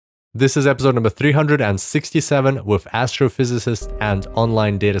This is episode number 367 with astrophysicist and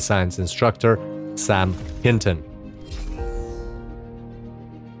online data science instructor, Sam Hinton.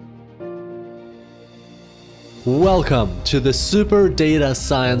 Welcome to the Super Data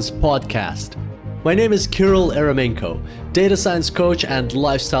Science Podcast. My name is Kirill Eremenko, data science coach and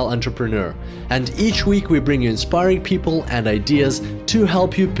lifestyle entrepreneur. And each week we bring you inspiring people and ideas to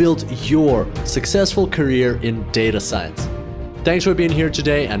help you build your successful career in data science. Thanks for being here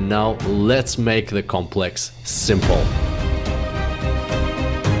today, and now let's make the complex simple.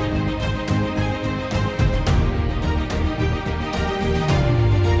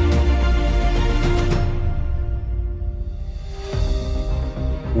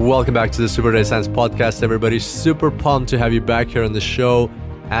 Welcome back to the Super Data Science Podcast, everybody. Super pumped to have you back here on the show.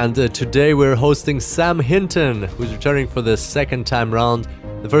 And today we're hosting Sam Hinton, who's returning for the second time round.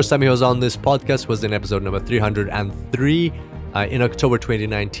 The first time he was on this podcast was in episode number 303 in October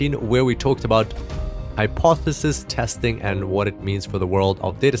 2019, where we talked about hypothesis testing and what it means for the world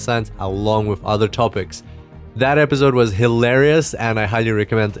of data science, along with other topics. That episode was hilarious, and I highly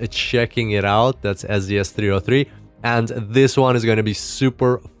recommend checking it out. That's SDS 303. And this one is going to be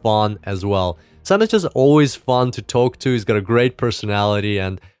super fun as well. Sam is just always fun to talk to. He's got a great personality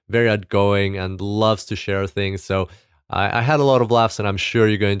and very outgoing and loves to share things. So I had a lot of laughs, and I'm sure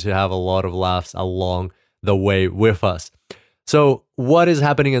you're going to have a lot of laughs along the way with us. So what is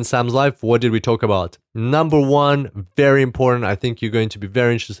happening in Sam's life? What did we talk about? Number one, very important, I think you're going to be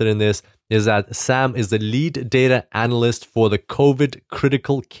very interested in this, is that Sam is the lead data analyst for the COVID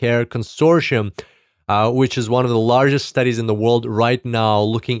Critical Care Consortium, which is one of the largest studies in the world right now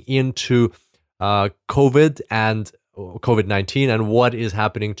looking into COVID and COVID-19 and what is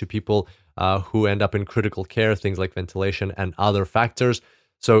happening to people who end up in critical care, things like ventilation and other factors.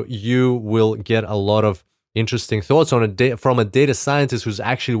 So you will get a lot of interesting thoughts on from a data scientist who's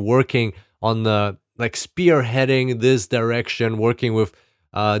actually working on the spearheading this direction, working with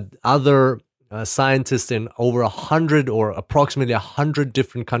other scientists in over 100 or approximately 100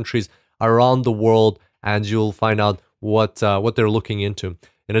 different countries around the world, and you'll find out what they're looking into.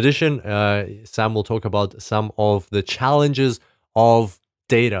 In addition, Sam will talk about some of the challenges of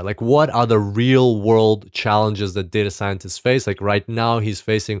data. Like, what are the real world challenges that data scientists face? Like right now, he's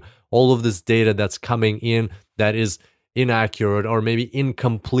facing all of this data that's coming in that is inaccurate or maybe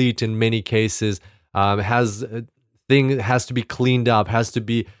incomplete in many cases, has to be cleaned up, has to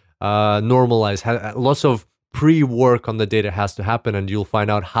be normalized, lots of pre-work on the data has to happen, and you'll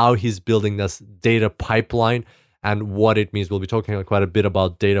find out how he's building this data pipeline and what it means. We'll be talking quite a bit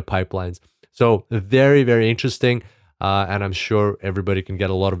about data pipelines. So very, very interesting, and I'm sure everybody can get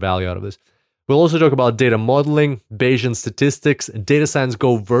a lot of value out of this. We'll also talk about data modeling, Bayesian statistics,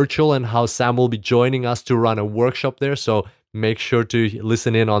 DSGO Virtual, and how Sam will be joining us to run a workshop there. So make sure to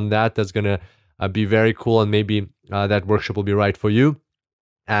listen in on that. That's going to be very cool, and maybe that workshop will be right for you.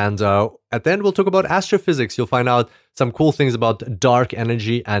 And at the end, we'll talk about astrophysics. You'll find out some cool things about dark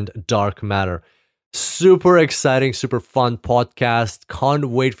energy and dark matter. Super exciting, super fun podcast. Can't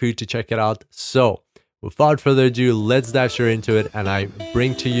wait for you to check it out. So without further ado, let's dive straight into it. And I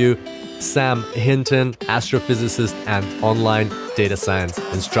bring to you Sam Hinton, astrophysicist and online data science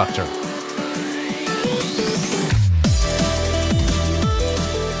instructor.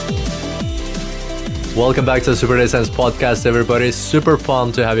 Welcome back to the Super Data Science Podcast, everybody. Super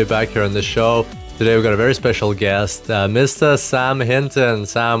pumped to have you back here on the show. Today we've got a very special guest, Mr. Sam Hinton.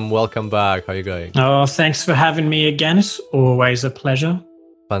 Sam, welcome back. How are you going? Oh, thanks for having me again. It's always a pleasure.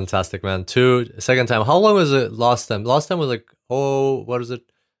 Fantastic, man. Second time. How long was it last time? Last time was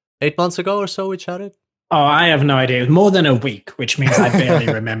 8 months ago or so we chatted? Oh, I have no idea. It was more than a week, which means I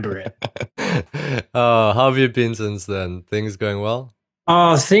barely remember it. How have you been since then? Things going well?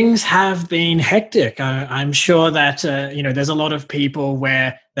 Oh, things have been hectic. I'm sure that, there's a lot of people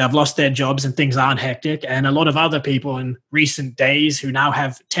where they've lost their jobs and things aren't hectic, and a lot of other people in recent days who now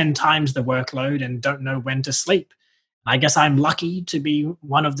have 10 times the workload and don't know when to sleep. I guess I'm lucky to be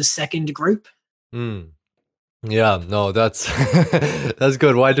one of the second group. Yeah, no, that's that's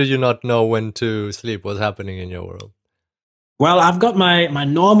good. Why do you not know when to sleep? What's happening in your world? Well, I've got my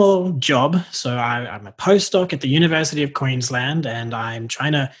normal job. So I'm a postdoc at the University of Queensland, and I'm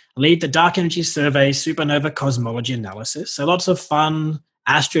trying to lead the Dark Energy Survey supernova cosmology analysis. So lots of fun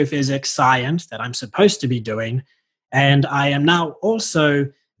astrophysics science that I'm supposed to be doing. And I am now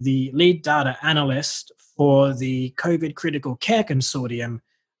also the lead data analyst for the COVID Critical Care Consortium,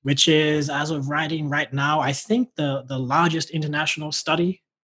 which is, as of writing right now, I think the largest international study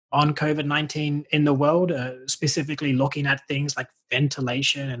on COVID-19 in the world, specifically looking at things like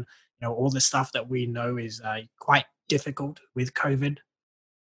ventilation and all the stuff that we know is quite difficult with COVID.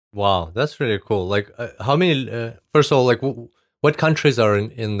 Wow, that's really cool. Like, how many? First of all, like, what countries are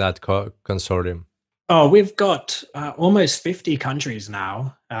in that consortium? Oh, we've got almost 50 countries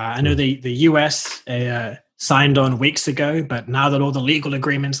now. I know Hmm. the US signed on weeks ago, but now that all the legal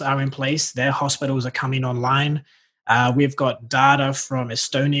agreements are in place, their hospitals are coming online. We've got data from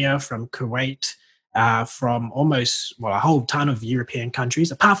Estonia, from Kuwait, from almost, well, a whole ton of European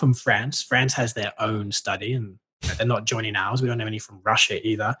countries, apart from France. France has their own study, and they're not joining ours. We don't have any from Russia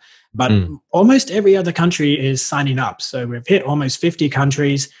either. But Hmm. almost every other country is signing up. So we've hit almost 50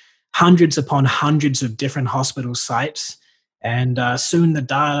 countries, hundreds upon hundreds of different hospital sites, and soon the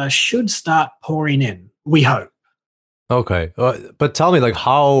data should start pouring in. We hope. Okay, but tell me, like,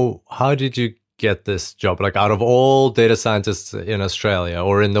 how did you get this job? Like, out of all data scientists in Australia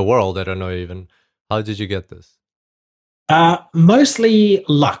or in the world, I don't know even, how did you get this? Mostly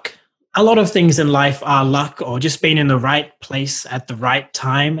luck. A lot of things in life are luck or just being in the right place at the right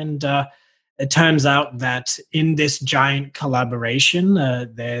time. And it turns out that in this giant collaboration,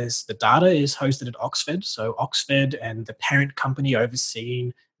 there's the data is hosted at Oxford. So Oxford and the parent company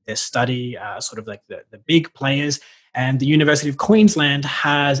overseeing this study, sort of like the big players, and the University of Queensland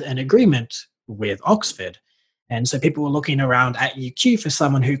has an agreement with Oxford. And so people were looking around at UQ for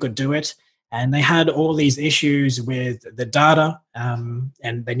someone who could do it, and they had all these issues with the data, and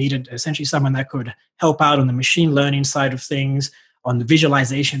they needed essentially someone that could help out on the machine learning side of things, on the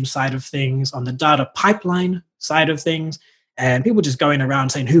visualization side of things, on the data pipeline side of things. And people just going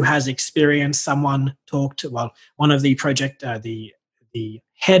around saying who has experience. Someone talked to, well, one of the project, the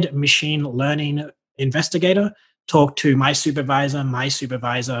head machine learning investigator talked to my supervisor, my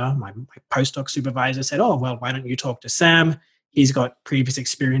postdoc supervisor said, oh, well, why don't you talk to Sam? He's got previous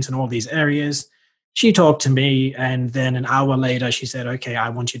experience in all these areas. She talked to me, and then an hour later, she said, okay, I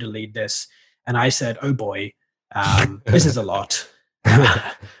want you to lead this. And I said, oh boy, this is a lot.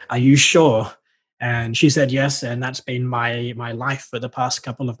 Are you sure? And she said yes, and that's been my life for the past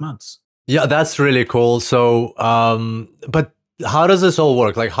couple of months. Yeah, that's really cool. So, but how does this all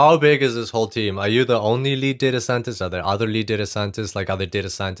work? Like, how big is this whole team? Are you the only lead data scientist? Are there other lead data scientists, like other data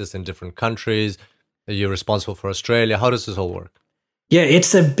scientists in different countries? Are you responsible for Australia? How does this all work? Yeah,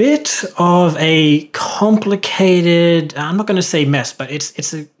 it's a bit of a complicated, I'm not going to say mess, but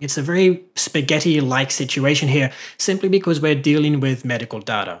it's a very spaghetti-like situation here, simply because we're dealing with medical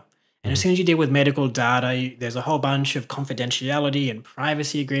data. And as Mhm. soon as you deal with medical data, there's a whole bunch of confidentiality and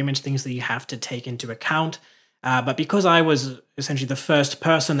privacy agreements, things that you have to take into account. But because I was essentially the first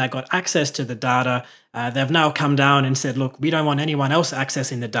person that got access to the data, they've now come down and said, look, we don't want anyone else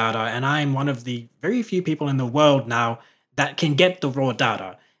accessing the data. And I'm one of the very few people in the world now that can get the raw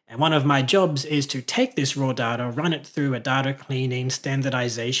data. And one of my jobs is to take this raw data, run it through a data cleaning,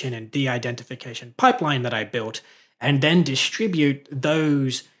 standardization, and de-identification pipeline that I built, and then distribute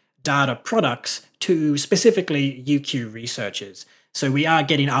those data products to specifically UQ researchers. So we are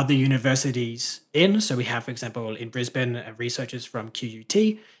getting other universities in. So we have, for example, in Brisbane, researchers from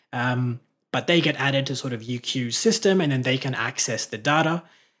QUT, but they get added to sort of UQ's system, and then they can access the data.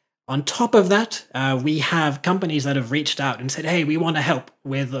 On top of that, we have companies that have reached out and said, hey, we want to help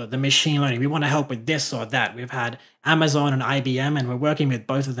with the machine learning. We want to help with this or that. We've had Amazon and IBM, and we're working with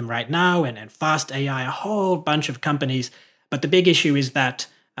both of them right now, and Fast AI, a whole bunch of companies. But the big issue is that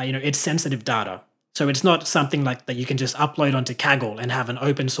it's sensitive data. So it's not something like that you can just upload onto Kaggle and have an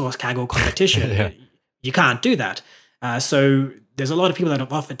open source Kaggle competition. Yeah. You can't do that. So there's a lot of people that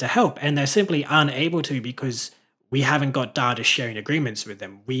have offered to help, and they're simply unable to because we haven't got data sharing agreements with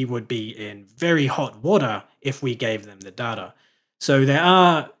them. We would be in very hot water if we gave them the data. So there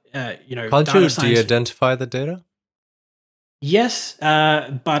are, Can't you data science. de-identify the data? Yes,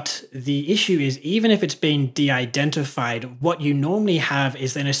 but the issue is even if it's been de-identified, what you normally have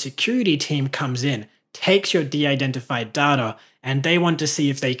is then a security team comes in, takes your de-identified data, and they want to see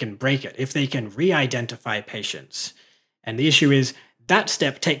if they can break it, if they can re-identify patients. And the issue is that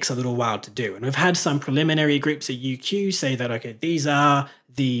step takes a little while to do. And we've had some preliminary groups at UQ say that, okay, these are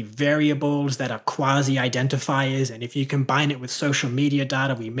the variables that are quasi-identifiers. And if you combine it with social media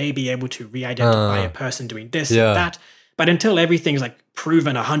data, we may be able to re-identify a person doing this Yeah. and that. But until everything's like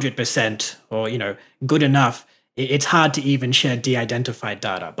proven 100% or, good enough, it's hard to even share de-identified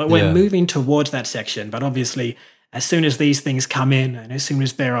data. But we're Yeah. moving towards that section. But obviously, as soon as these things come in and as soon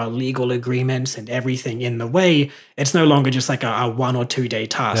as there are legal agreements and everything in the way, it's no longer just like a 1 or 2 day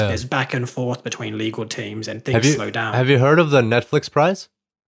task. Yeah. There's back and forth between legal teams and things slow down. Have you heard of the Netflix prize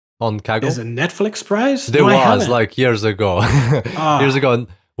on Kaggle? There's a Netflix prize? There No, was like years ago. Years ago,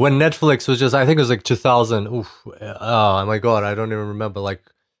 when Netflix was just, I think it was like 2000. Oof, oh my God, I don't even remember. Like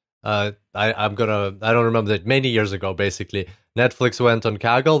I don't remember that, many years ago, basically, Netflix went on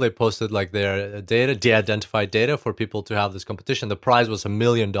Kaggle. They posted like their data, de-identified data for people to have this competition. The prize was $1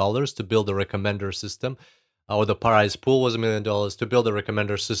 million to build a recommender system, or the prize pool was $1 million to build a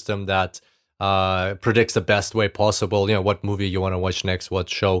recommender system that predicts the best way possible, what movie you want to watch next, what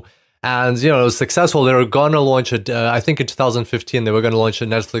show. And, it was successful. They were going to launch it, I think in 2015, they were going to launch a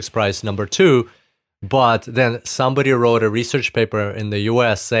Netflix prize #2. But then somebody wrote a research paper in the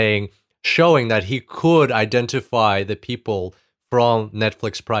US showing that he could identify the people from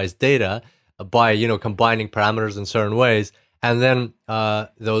Netflix prize data by, combining parameters in certain ways. And then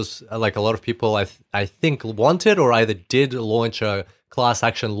those, like a lot of people, I think wanted or either did launch a class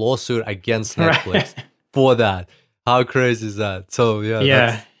action lawsuit against Netflix for that. How crazy is that? So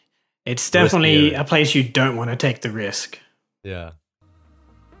yeah, it's definitely a place you don't want to take the risk. Yeah.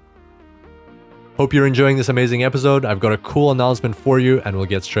 Hope you're enjoying this amazing episode. I've got a cool announcement for you, and we'll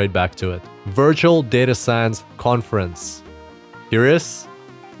get straight back to it. Virtual Data Science Conference. Curious?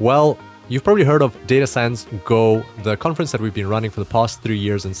 Well, you've probably heard of Data Science Go, the conference that we've been running for the past 3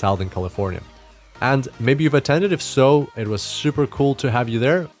 years in Southern California. And maybe you've attended. If so, it was super cool to have you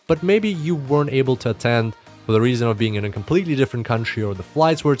there, but maybe you weren't able to attend for the reason of being in a completely different country, or the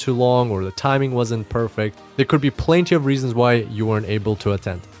flights were too long, or the timing wasn't perfect. There could be plenty of reasons why you weren't able to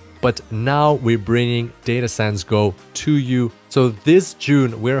attend. But now we're bringing Data Science Go to you. So this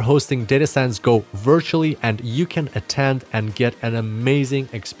June, we're hosting Data Science Go virtually, and you can attend and get an amazing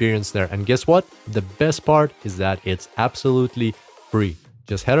experience there. And guess what? The best part is that it's absolutely free.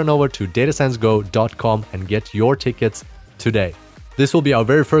 Just head on over to datasciencego.com and get your tickets today. This will be our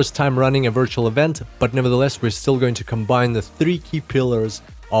very first time running a virtual event, but nevertheless, we're still going to combine the 3 key pillars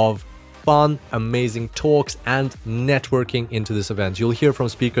of fun, amazing talks and networking into this event. You'll hear from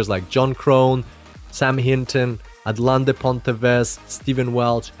speakers like John Crone, Sam Hinton, Adlan de Ponteves, Stephen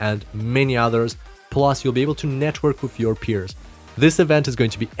Welch, and many others. Plus, you'll be able to network with your peers. This event is going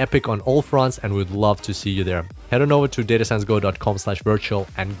to be epic on all fronts, and we'd love to see you there. Head on over to datasciencego.com/virtual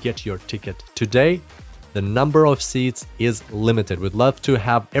and get your ticket today. The number of seats is limited. We'd love to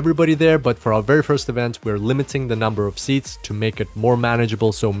have everybody there, but for our very first event, we're limiting the number of seats to make it more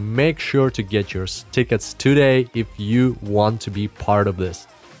manageable. So make sure to get your tickets today if you want to be part of this.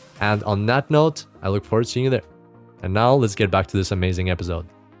 And on that note, I look forward to seeing you there. And now let's get back to this amazing episode.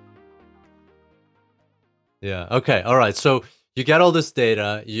 Yeah, okay, all right. So you get all this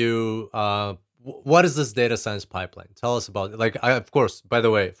data. What is this data science pipeline? Tell us about it. Of course, by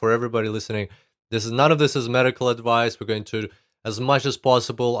the way, for everybody listening, none of this is medical advice. We're going to, as much as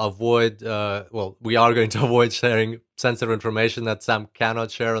possible, avoid, we are going to avoid sharing sensitive information that Sam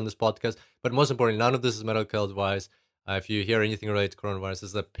cannot share on this podcast. But most importantly, none of this is medical advice. If you hear anything related to coronavirus,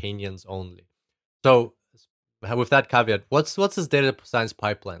 this is opinions only. So with that caveat, what's this data science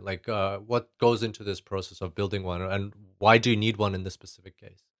pipeline? What goes into this process of building one, and why do you need one in this specific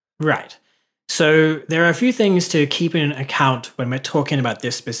case? Right. So there are a few things to keep in account when we're talking about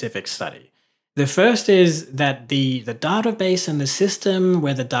this specific study. The first is that the database and the system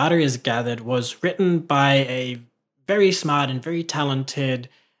where the data is gathered was written by a very smart and very talented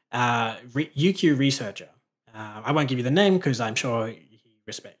UQ researcher. I won't give you the name because I'm sure I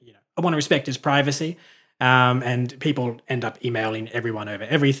want to respect his privacy, and people end up emailing everyone over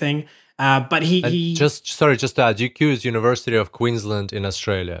everything. But he just to add, UQ is University of Queensland in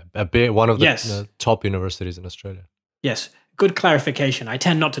Australia, one of the top universities in Australia. Yes. Good clarification. I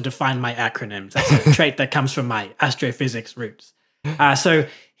tend not to define my acronyms. That's a trait that comes from my astrophysics roots. So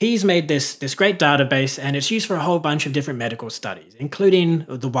he's made this great database, and it's used for a whole bunch of different medical studies, including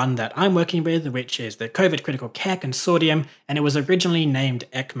the one that I'm working with, which is the COVID Critical Care Consortium, and it was originally named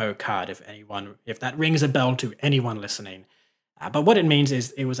ECMO card, if that rings a bell to anyone listening. But what it means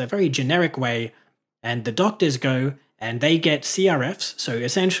is it was a very generic way, and the doctors go and they get CRFs. So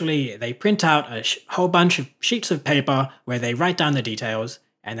essentially, they print out a whole bunch of sheets of paper where they write down the details,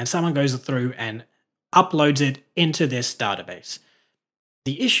 and then someone goes through and uploads it into this database.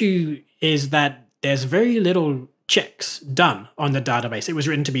 The issue is that there's very little checks done on the database. It was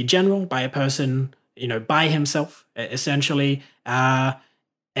written to be general by a person, by himself, essentially,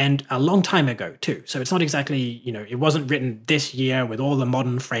 and a long time ago, too. So it's not exactly, it wasn't written this year with all the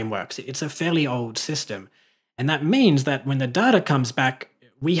modern frameworks. It's a fairly old system. And that means that when the data comes back,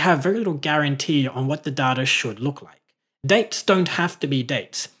 we have very little guarantee on what the data should look like. Dates don't have to be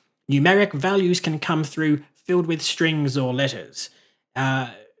dates. Numeric values can come through filled with strings or letters.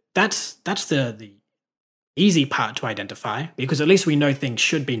 That's the easy part to identify, because at least we know things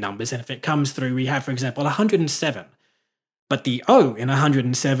should be numbers. And if it comes through, we have, for example, 107. But the O in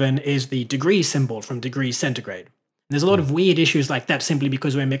 107 is the degree symbol from degree centigrade. There's a lot of weird issues like that simply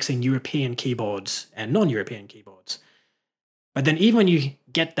because we're mixing European keyboards and non-European keyboards. But then even when you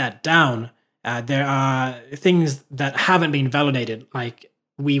get that down, there are things that haven't been validated, like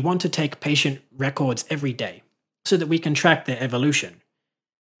we want to take patient records every day so that we can track their evolution.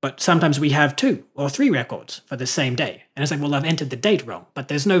 But sometimes we have 2 or 3 records for the same day. And it's like, well, I've entered the date wrong, but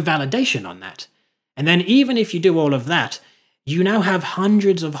there's no validation on that. And then even if you do all of that, you now have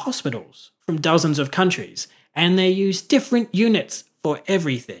hundreds of hospitals from dozens of countries, and they use different units for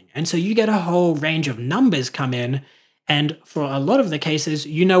everything. And so you get a whole range of numbers come in, and for a lot of the cases,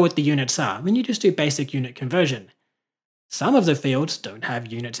 you know what the units are when you just do basic unit conversion. Some of the fields don't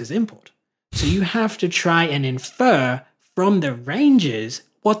have units as input. So you have to try and infer from the ranges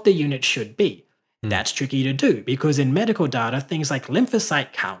what the unit should be. That's tricky to do because in medical data, things like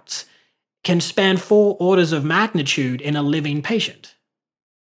lymphocyte counts can span 4 orders of magnitude in a living patient.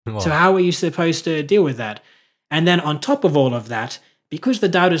 Wow. So how are you supposed to deal with that? And then on top of all of that, because the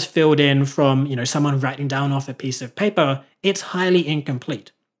data is filled in from someone writing down off a piece of paper, it's highly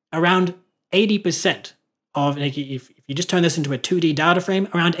incomplete. Around 80% of, if you just turn this into a 2D data frame,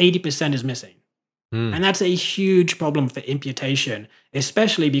 around 80% is missing. And that's a huge problem for imputation,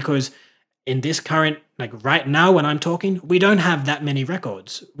 especially because in this current, right now when I'm talking, we don't have that many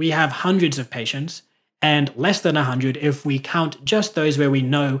records. We have hundreds of patients and less than 100 if we count just those where we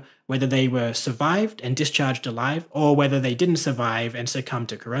know whether they were survived and discharged alive or whether they didn't survive and succumbed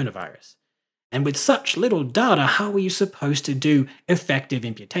to coronavirus. And with such little data, how are you supposed to do effective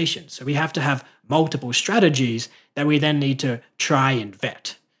imputation? So we have to have multiple strategies that we then need to try and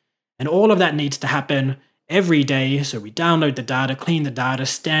vet. And all of that needs to happen every day. So we download the data, clean the data,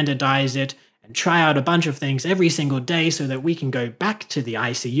 standardize it, and try out a bunch of things every single day so that we can go back to the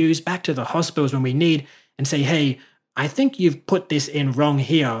ICUs, back to the hospitals when we need, and say, hey, I think you've put this in wrong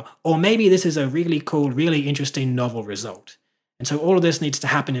here, or maybe this is a really cool, really interesting novel result. And so all of this needs to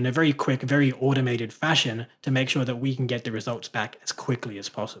happen in a very quick, very automated fashion to make sure that we can get the results back as quickly as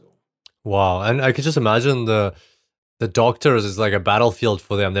possible. Wow. And I could just imagine the doctors is like a battlefield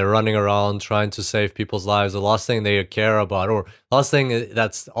for them. They're running around trying to save people's lives. The last thing they care about, or last thing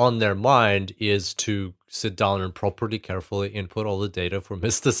that's on their mind, is to sit down and properly, carefully input all the data for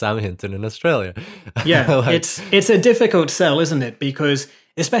Mr. Sam Hinton in Australia. Yeah, it's a difficult sell, isn't it? Because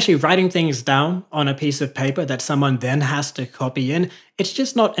especially writing things down on a piece of paper that someone then has to copy in, it's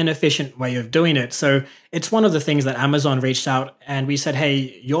just not an efficient way of doing it. So it's one of the things that Amazon reached out and we said,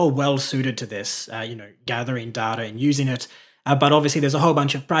 hey, you're well suited to this, gathering data and using it. But obviously there's a whole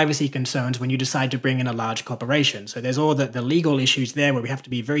bunch of privacy concerns when you decide to bring in a large corporation. So there's all the legal issues there where we have to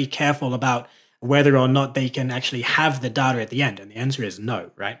be very careful about whether or not they can actually have the data at the end. And the answer is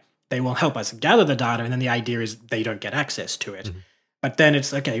no, right? They will help us gather the data, and then the idea is they don't get access to it. But then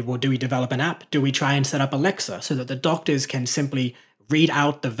it's, okay, well, do we develop an app? Do we try and set up Alexa so that the doctors can simply read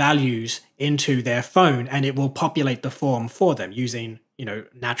out the values into their phone and it will populate the form for them using,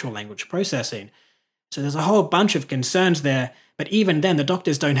 natural language processing? So there's a whole bunch of concerns there. But even then, the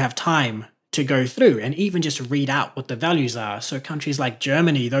doctors don't have time to go through and even just read out what the values are. So countries like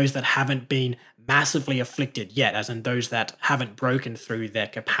Germany, those that haven't been massively afflicted yet, as in those that haven't broken through their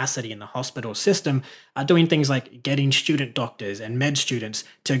capacity in the hospital system, are doing things like getting student doctors and med students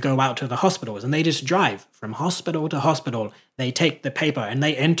to go out to the hospitals, and they just drive from hospital to hospital. They take the paper and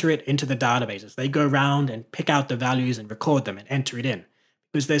they enter it into the databases. They go around and pick out the values and record them and enter it in.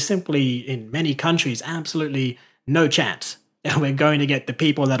 Because there's simply, in many countries, absolutely no chance that we're going to get the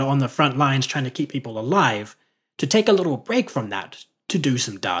people that are on the front lines trying to keep people alive to take a little break from that to do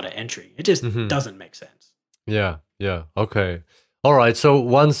some data entry. It just doesn't make sense. Yeah. Okay. All right. So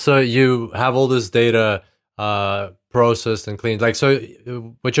once you have all this data processed and cleaned, so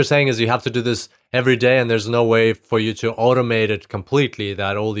what you're saying is you have to do this every day and there's no way for you to automate it completely,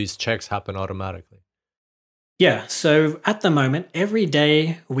 that all these checks happen automatically. Yeah, so at the moment, every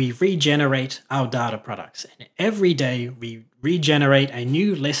day we regenerate our data products. And every day we regenerate a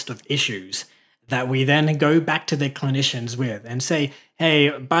new list of issues that we then go back to the clinicians with and say, hey,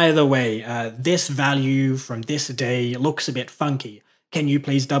 by the way, this value from this day looks a bit funky. Can you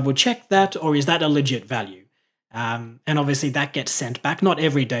please double check that, or is that a legit value? And obviously that gets sent back, not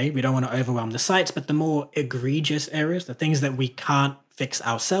every day. We don't want to overwhelm the sites, but the more egregious errors, the things that we can't fix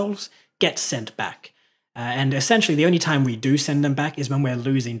ourselves, get sent back. And essentially the only time we do send them back is when we're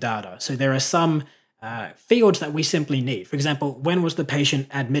losing data. So there are some fields that we simply need. For example, when was the patient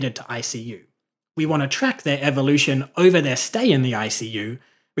admitted to ICU? We want to track their evolution over their stay in the ICU,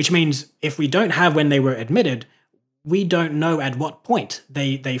 which means if we don't have when they were admitted, we don't know at what point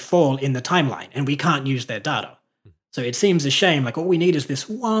they fall in the timeline, and we can't use their data. So it seems a shame, like all we need is this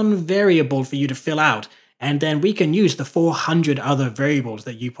one variable for you to fill out, And then we can use the 400 other variables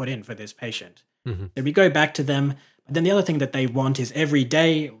that you put in for this patient. So we go back to them. But then the other thing that they want is every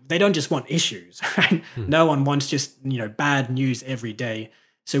day, they don't just want issues, right? No one wants just, bad news every day.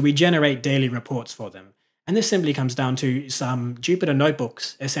 So we generate daily reports for them. And this simply comes down to some Jupyter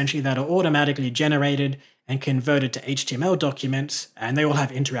notebooks, essentially, that are automatically generated and converted to HTML documents. And they all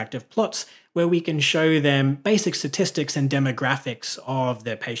have interactive plots where we can show them basic statistics and demographics of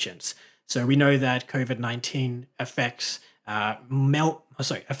their patients. So we know that COVID-19 affects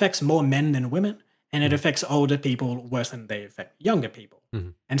more men than women, and it affects older people worse than they affect younger people.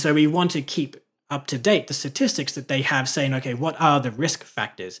 And so we want to keep up to date the statistics that they have, saying, okay, what are the risk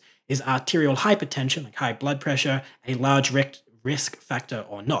factors? Is arterial hypertension, like high blood pressure, a large risk factor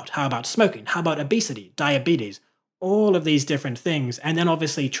or not? How about smoking? How about obesity, diabetes? All of these different things. And then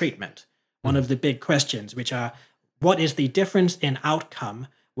obviously treatment. One of the big questions, which are, what is the difference in outcome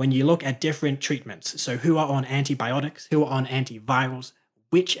when you look at different treatments? So who are on antibiotics, who are on antivirals,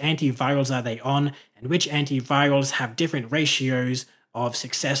 which antivirals are they on, and which antivirals have different ratios of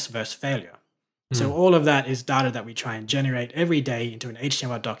success versus failure. So all of that is data that we try and generate every day into an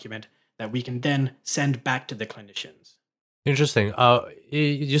HTML document that we can then send back to the clinicians. Interesting.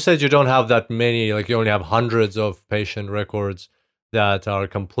 You said you don't have that many, like you only have hundreds of patient records that are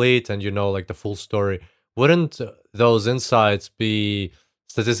complete and like the full story. Wouldn't those insights be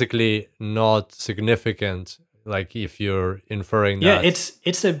statistically not significant, like if you're inferring that? Yeah,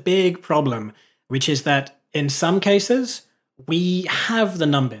 it's a big problem, which is that in some cases, we have the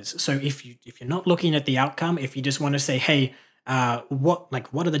numbers. So if you're not looking at the outcome, if you just want to say, hey, what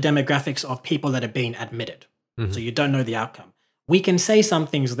are the demographics of people that are being admitted? So you don't know the outcome. We can say some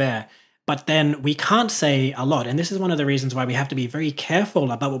things there, but then we can't say a lot. And this is one of the reasons why we have to be very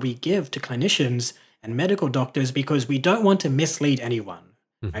careful about what we give to clinicians and medical doctors, because we don't want to mislead anyone.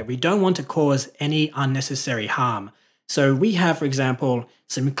 Right? We don't want to cause any unnecessary harm. So we have, for example,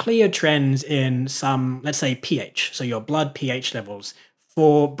 some clear trends in some, let's say, pH, so your blood pH levels,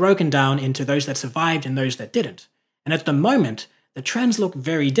 broken down into those that survived and those that didn't. And at the moment, the trends look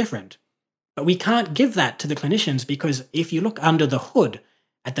very different. But we can't give that to the clinicians, because if you look under the hood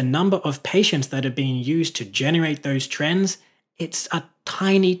at the number of patients that are being used to generate those trends, it's a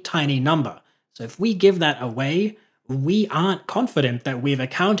tiny, tiny number. So if we give that away, we aren't confident that we've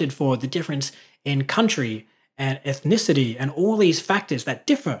accounted for the difference in country and ethnicity and all these factors that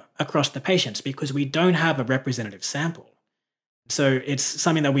differ across the patients, because we don't have a representative sample. So it's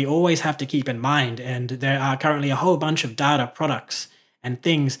something that we always have to keep in mind. And there are currently a whole bunch of data products and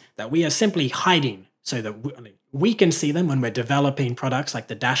things that we are simply hiding so that we can see them when we're developing products like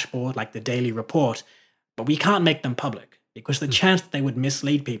the dashboard, like the daily report, but we can't make them public because the chance that they would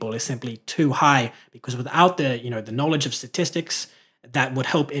mislead people is simply too high, because without the knowledge of statistics that would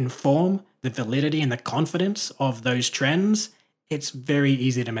help inform the validity and the confidence of those trends, it's very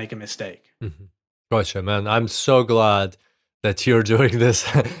easy to make a mistake. Gotcha, man. I'm so glad that you're doing this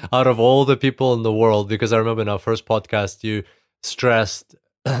out of all the people in the world, because I remember in our first podcast, you stressed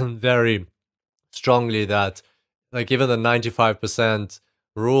very strongly that like even the 95%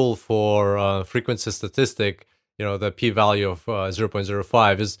 rule for frequency statistic, the p-value of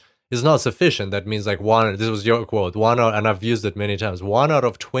 0.05 is not sufficient. That means like this was your quote, and I've used it many times, 1 out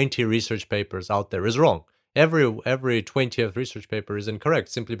of 20 research papers out there is wrong. Every 20th research paper is incorrect,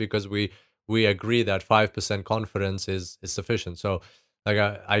 simply because we agree that 5% confidence is sufficient. So like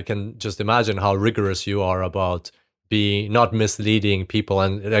I can just imagine how rigorous you are about not misleading people,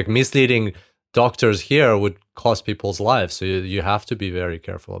 and like misleading doctors here would cost people's lives. So you have to be very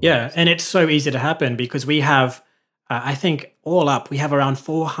careful about this. This. And it's so easy to happen because we have, I think all up, we have around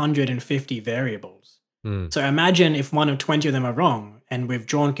 450 variables. So imagine if 1 of 20 of them are wrong and we've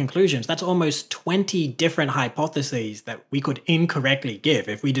drawn conclusions. That's almost 20 different hypotheses that we could incorrectly give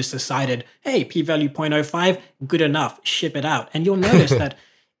if we just decided, hey, p-value 0.05, good enough, ship it out. And you'll notice that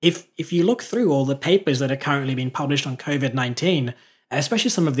if you look through all the papers that are currently being published on COVID-19,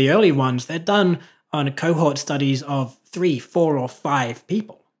 especially some of the early ones, they're done on cohort studies of 3, 4, or 5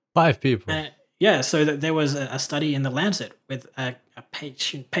 people. 5 people. Yeah, so there was a study in the Lancet with a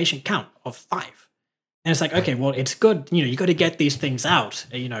patient count of 5. And it's like, okay, well, it's good. You got to get these things out.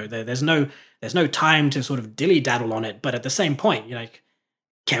 There's no time to sort of dilly-daddle on it. But at the same point, you're like,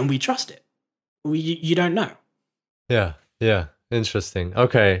 can we trust it? You don't know. Yeah. Interesting.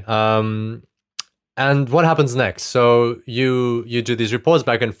 Okay. And what happens next? So you do these reports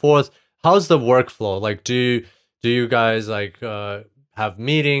back and forth. How's the workflow? Like, do you guys like have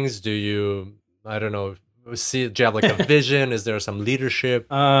meetings? Do you, I don't know, do you have like a vision? Is there some leadership?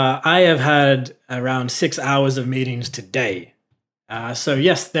 I have had around 6 hours of meetings today. So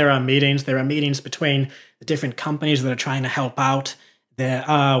yes, there are meetings. There are meetings between the different companies that are trying to help out. There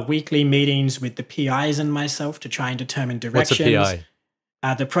are weekly meetings with the PIs and myself to try and determine What's a directions.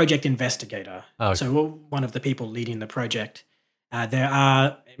 PI? The project investigator. Oh, okay. So one of the people leading the project. There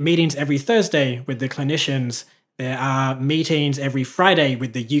are meetings every Thursday with the clinicians. There are meetings every Friday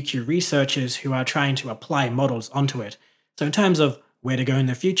with the UQ researchers who are trying to apply models onto it. So in terms of where to go in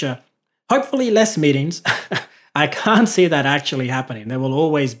the future, hopefully less meetings. I can't see that actually happening. There will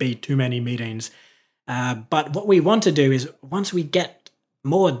always be too many meetings. But what we want to do is once we get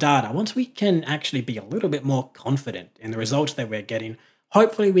more data, once we can actually be a little bit more confident in the results that we're getting,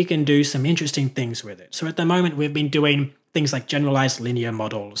 hopefully we can do some interesting things with it. So at the moment, we've been doing things like generalized linear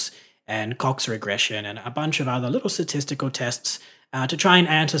models and Cox regression and a bunch of other little statistical tests to try and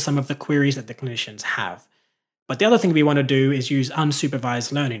answer some of the queries that the clinicians have. But the other thing we want to do is use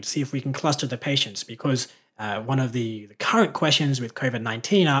unsupervised learning to see if we can cluster the patients, because one of the current questions with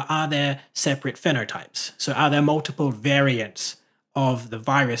COVID-19 are there separate phenotypes? So are there multiple variants of the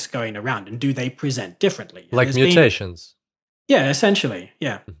virus going around, and do they present differently? And Like mutations. Yeah, essentially,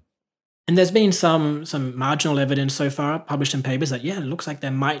 yeah. And there's been some marginal evidence so far published in papers that, yeah, it looks like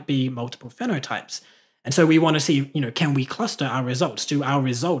there might be multiple phenotypes. And so we want to see, can we cluster our results? Do our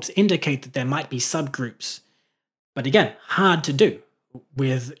results indicate that there might be subgroups? But again, hard to do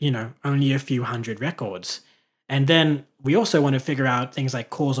with, only a few hundred records. And then we also want to figure out things like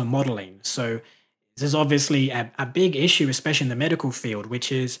causal modeling. So this is obviously a big issue, especially in the medical field,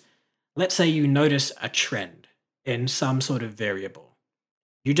 which is, let's say you notice a trend in some sort of variable.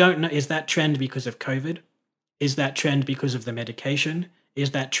 You don't know, is that trend because of COVID? Is that trend because of the medication?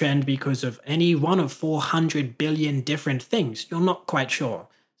 Is that trend because of any one of 400 billion different things? You're not quite sure.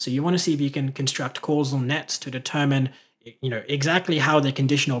 So you want to see if you can construct causal nets to determine, exactly how the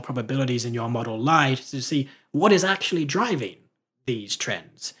conditional probabilities in your model lie, to see what is actually driving these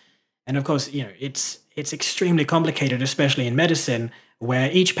trends. And of course, it's extremely complicated, especially in medicine,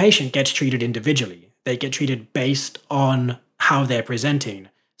 where each patient gets treated individually. They get treated based on how they're presenting.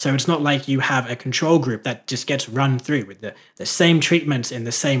 So it's not like you have a control group that just gets run through with the same treatments in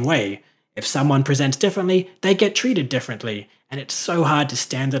the same way. If someone presents differently, they get treated differently. And it's so hard to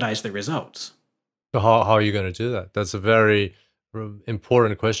standardize the results. So how are you going to do that? That's a very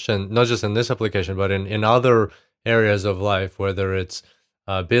important question, not just in this application, but in other areas of life, whether it's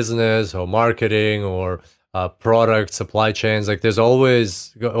business or marketing or product supply chains. Like there's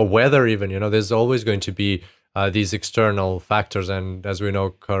always, or weather even, there's always going to be these external factors. And as we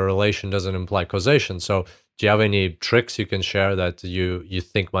know, correlation doesn't imply causation. So do you have any tricks you can share that you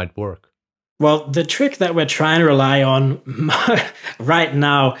think might work? Well, the trick that we're trying to rely on right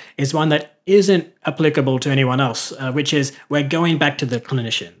now is one that isn't applicable to anyone else, which is we're going back to the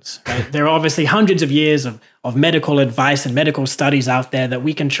clinicians. Right? There are obviously hundreds of years of medical advice and medical studies out there that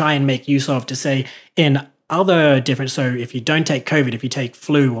we can try and make use of to say in other different, so if you don't take COVID, if you take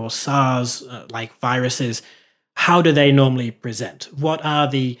flu or SARS like viruses, how do they normally present? What are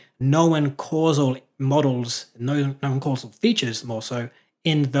the known causal models, known causal features more so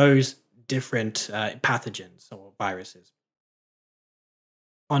in those different pathogens or viruses?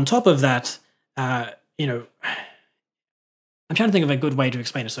 On top of that, I'm trying to think of a good way to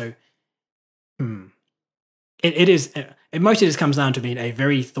explain it. So, it mostly just comes down to being a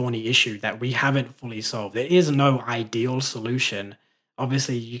very thorny issue that we haven't fully solved. There is no ideal solution.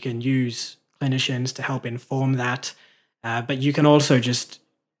 Obviously, you can use clinicians to help inform that, but you can also just,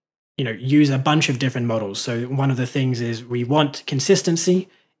 use a bunch of different models. So one of the things is we want consistency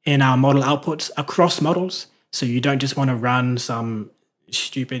in our model outputs across models. So you don't just want to run some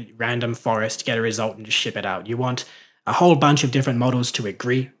stupid random forest, get a result and just ship it out. You want a whole bunch of different models to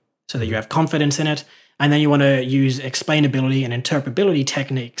agree so that you have confidence in it. And then you want to use explainability and interpretability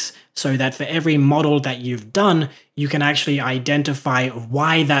techniques so that for every model that you've done, you can actually identify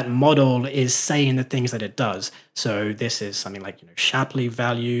why that model is saying the things that it does. So this is something like Shapley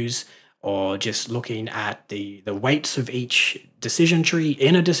values, or just looking at the weights of each decision tree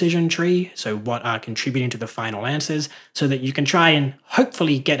in a decision tree, so what are contributing to the final answers, so that you can try and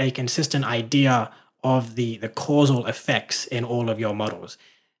hopefully get a consistent idea of the causal effects in all of your models.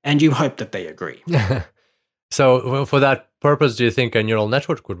 And you hope that they agree. So for that purpose, do you think a neural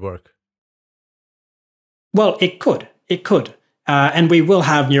network would work? Well, it could. It could. And we will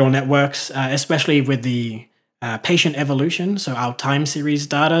have neural networks, especially with the patient evolution. So our time series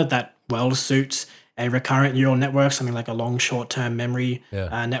data that well suits a recurrent neural network, something like a long short-term memory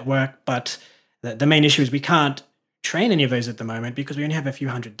network. But the main issue is we can't train any of those at the moment because we only have a few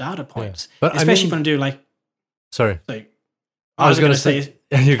hundred data points. But especially if you want to do like... Sorry. I was going to say,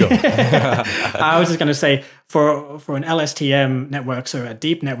 you go. I was just going to say, for an LSTM network, so a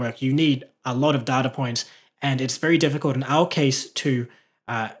deep network, you need a lot of data points, and it's very difficult in our case to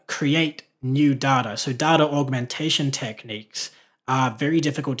create new data. So data augmentation techniques are very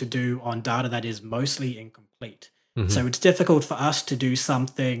difficult to do on data that is mostly incomplete. So it's difficult for us to do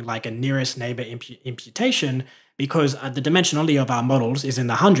something like a nearest neighbor imputation because the dimensionality of our models is in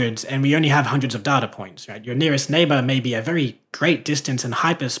the hundreds and we only have hundreds of data points, right? Your nearest neighbor may be a very great distance in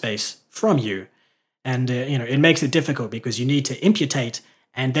hyperspace from you. And it makes it difficult because you need to imputate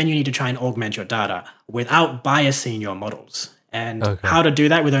and then you need to try and augment your data without biasing your models. And how to do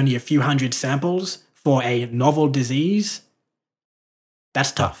that with only a few hundred samples for a novel disease,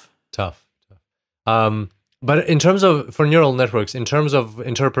 that's tough. Tough. But in terms of, for neural networks, in terms of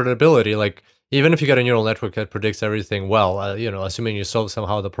interpretability, like even if you get a neural network that predicts everything well, assuming you solve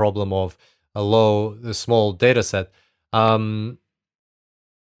somehow the problem of a small data set, you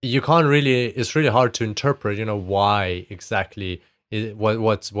can't really, it's really hard to interpret, why exactly, why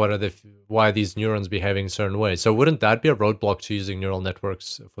are these neurons behaving in certain ways. So wouldn't that be a roadblock to using neural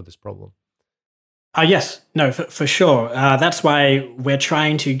networks for this problem? Yes, no, for sure. That's why we're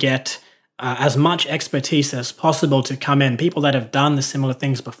trying to get as much expertise as possible to come in, people that have done the similar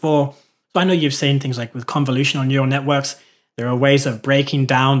things before. So I know you've seen things like with convolutional neural networks, there are ways of breaking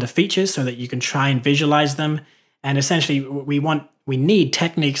down the features so that you can try and visualize them. And essentially we need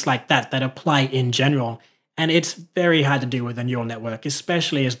techniques like that apply in general. And it's very hard to do with a neural network,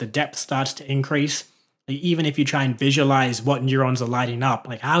 especially as the depth starts to increase. Even if you try and visualize what neurons are lighting up,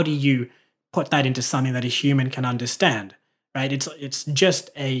 like how do you put that into something that a human can understand? Right? It's just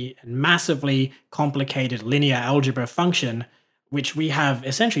a massively complicated linear algebra function, which we have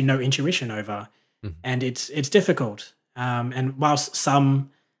essentially no intuition over. And it's difficult. And whilst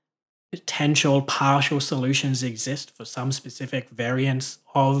some potential partial solutions exist for some specific variants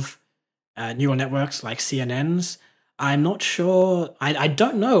of neural networks like CNNs, I'm not sure, I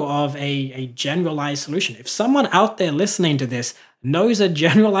don't know of a generalized solution. If someone out there listening to this knows a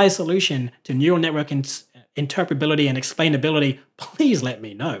generalized solution to neural network interpretability and explainability, please let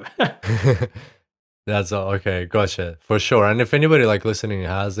me know. That's all. Okay, gotcha, for sure. And if anybody listening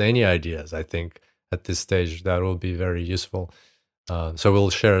has any ideas, I think at this stage that will be very useful. So we'll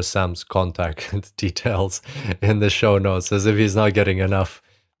share Sam's contact details in the show notes, as if he's not getting enough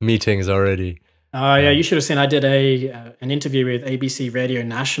meetings already. Yeah, you should have seen I did an interview with ABC Radio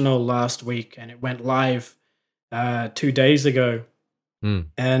National last week, and it went live 2 days ago.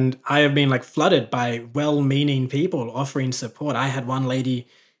 And I have been flooded by well-meaning people offering support. I had one lady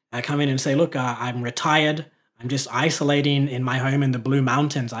come in and say, look, I'm retired. I'm just isolating in my home in the Blue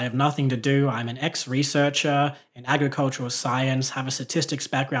Mountains. I have nothing to do. I'm an ex-researcher in agricultural science, have a statistics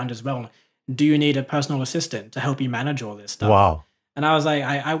background as well. Do you need a personal assistant to help you manage all this stuff? Wow. And I was like,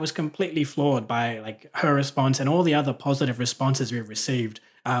 I was completely floored by her response and all the other positive responses we've received.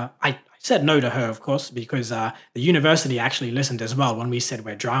 I said no to her, of course, because the university actually listened as well when we said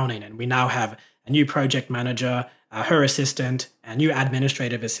we're drowning. And we now have a new project manager, her assistant, a new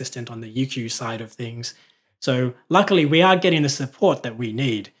administrative assistant on the UQ side of things. So luckily, we are getting the support that we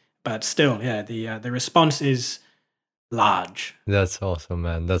need. But still, yeah, the response is large. That's awesome,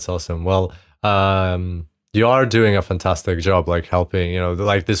 man. That's awesome. Well, you are doing a fantastic job, helping,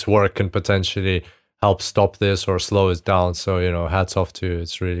 this work can potentially help stop this or slow it down. So, hats off to you.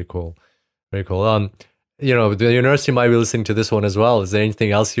 It's really cool. Very cool. The university might be listening to this one as well. Is there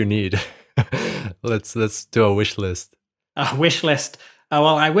anything else you need? Let's do a wish list. A wish list.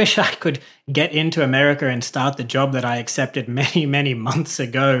 Well, I wish I could get into America and start the job that I accepted many, many months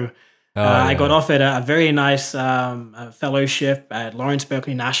ago. I got offered a very nice fellowship at Lawrence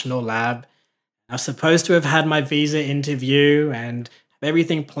Berkeley National Lab. I was supposed to have had my visa interview and have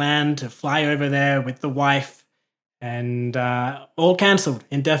everything planned to fly over there with the wife, and all cancelled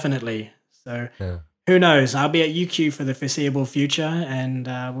indefinitely. So who knows? I'll be at UQ for the foreseeable future, and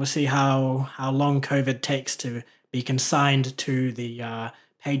we'll see how long COVID takes to be consigned to the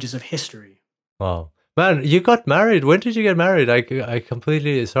pages of history. Wow. Man, you got married. When did you get married? I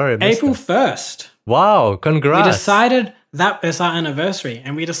completely, sorry. April 1st. Wow, congrats. We decided that is our anniversary,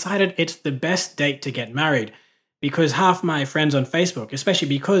 and we decided it's the best date to get married because half my friends on Facebook, especially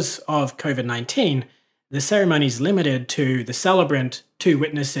because of COVID-19, the ceremony is limited to the celebrant, 2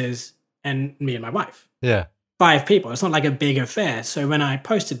 witnesses, and me and my wife. Yeah. 5 people. It's not like a big affair. So when I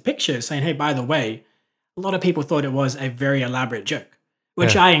posted pictures saying, hey, by the way, a lot of people thought it was a very elaborate joke,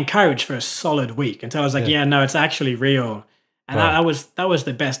 which I encouraged for a solid week until I was like, yeah, no, it's actually real. And that was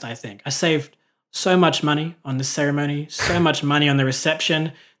the best, I think. I saved so much money on the ceremony, so much money on the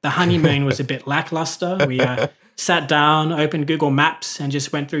reception. The honeymoon was a bit lackluster. We sat down, opened Google Maps, and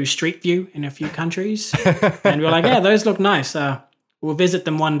just went through Street View in a few countries. And we were like, yeah, those look nice. We'll visit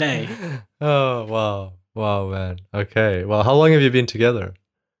them one day. Oh, wow. Wow, man. Okay. Well, how long have you been together?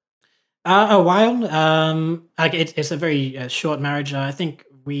 A while. Like it's a very short marriage. I think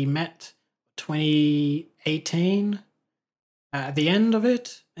we met 2018 at the end of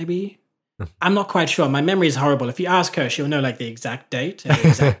it, maybe. I'm not quite sure. My memory is horrible. If you ask her, she'll know like the exact date and the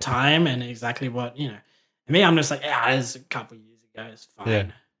exact time and exactly what, you know. And me, I'm just like, yeah, it's a couple of years ago. It's fine.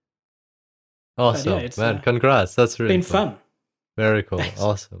 Yeah. Awesome. Yeah, man, congrats. That's really been fun. Very cool. Thanks.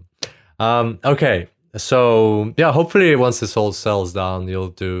 Awesome. Okay. So yeah, hopefully once this all settles down, you'll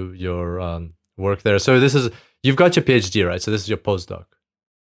do your work there. So you've got your PhD, right? So this is your postdoc.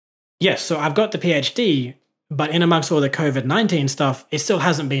 Yes. So I've got the PhD, but in amongst all the COVID-19 stuff, it still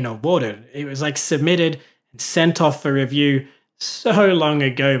hasn't been awarded. It was like submitted and sent off for review so long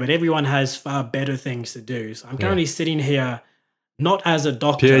ago, but everyone has far better things to do. So I'm currently sitting here not as a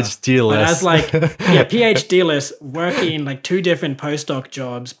doctor, PhD-less. but as like, yeah, PhD-less, working like 2 different postdoc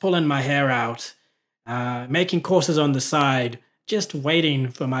jobs, pulling my hair out, making courses on the side, just waiting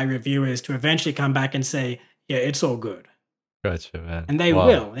for my reviewers to eventually come back and say, yeah, it's all good. Gotcha, man. And they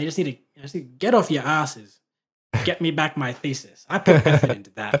will. They just need to get off your asses. Get me back my thesis. I put effort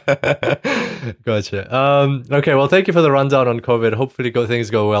into that. Gotcha. Okay, well, thank you for the rundown on COVID. Hopefully things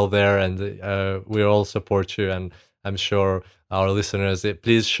go well there, and we all support you. And I'm sure our listeners,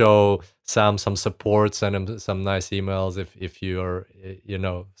 please show Sam some support, send him some nice emails if you are,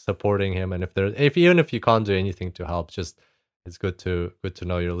 supporting him. And even if you can't do anything to help, it's good to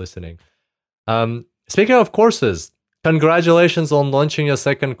know you're listening. Speaking of courses, congratulations on launching your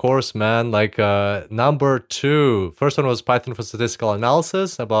second course, man. Like number 2. First one was Python for statistical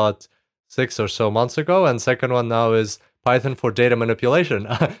analysis about 6 or so months ago. And second one now is Python for data manipulation.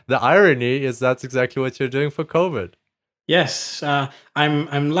 The irony is that's exactly what you're doing for COVID. Yes,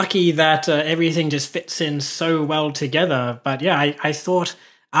 I'm lucky that everything just fits in so well together. But yeah, I thought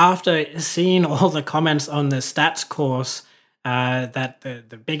after seeing all the comments on the stats course that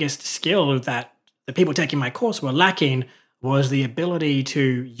the biggest skill that the people taking my course were lacking was the ability to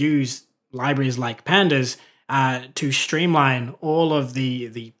use libraries like pandas to streamline all of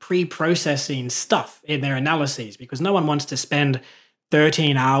the pre-processing stuff in their analyses, because no one wants to spend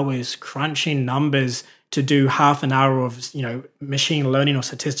 13 hours crunching numbers to do half an hour of machine learning or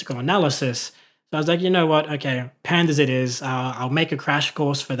statistical analysis. So I was like, you know what? Okay, pandas it is. I'll make a crash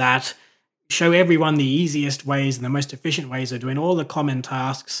course for that. Show everyone the easiest ways and the most efficient ways of doing all the common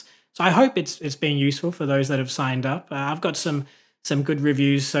tasks. So I hope it's been useful for those that have signed up. I've got some good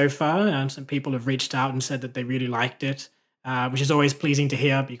reviews so far. Some people have reached out and said that they really liked it, which is always pleasing to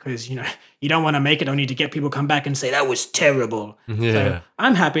hear, because you don't want to make it only to get people come back and say that was terrible. Yeah. So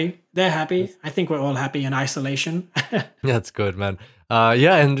I'm happy. They're happy. I think we're all happy in isolation. That's good, man.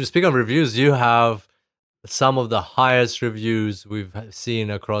 Yeah, and speaking of reviews, you have some of the highest reviews we've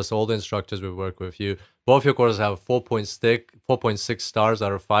seen across all the instructors we've worked with. Both your courses have 4.6 stars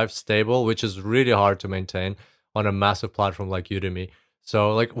out of 5 stable, which is really hard to maintain on a massive platform like Udemy.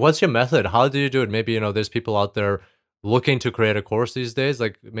 So like, what's your method? How do you do it? Maybe, there's people out there looking to create a course these days.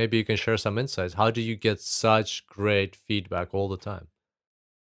 Like maybe you can share some insights. How do you get such great feedback all the time?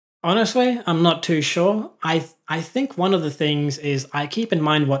 Honestly, I'm not too sure. I think one of the things is I keep in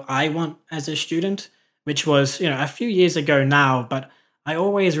mind what I want as a student, which was, a few years ago now, but I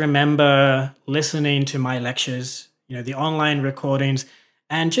always remember listening to my lectures, the online recordings,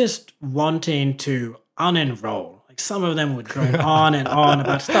 and just wanting to unenroll. Like some of them would go on and on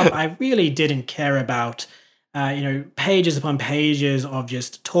about stuff I really didn't care about. Pages upon pages of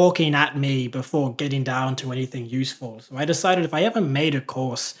just talking at me before getting down to anything useful. So I decided if I ever made a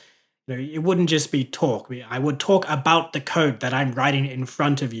course, it wouldn't just be talk. I would talk about the code that I'm writing in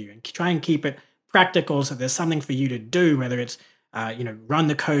front of you and try and keep it practical, so there's something for you to do, whether it's run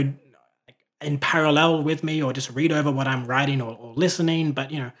the code in parallel with me or just read over what I'm writing or listening,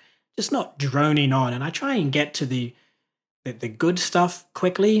 but just not droning on. And I try and get to the good stuff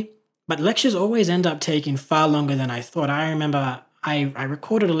quickly, but lectures always end up taking far longer than I thought. I remember I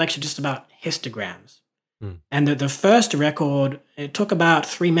recorded a lecture just about histograms. And the first record, it took about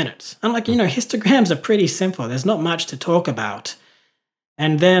 3 minutes. I'm like, histograms are pretty simple. There's not much to talk about.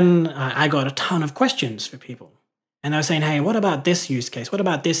 And then I got a ton of questions for people. And they were saying, hey, what about this use case? What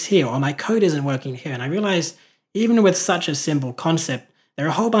about this here? Or my code isn't working here. And I realized even with such a simple concept, there are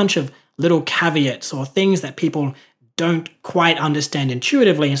a whole bunch of little caveats or things that people don't quite understand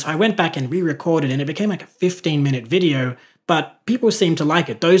intuitively. And so I went back and re-recorded, and it became like a 15-minute video, but people seemed to like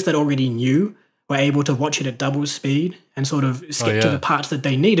it. Those that already knew were able to watch it at double speed and sort of skip to the parts that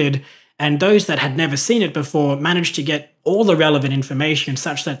they needed. And those that had never seen it before managed to get all the relevant information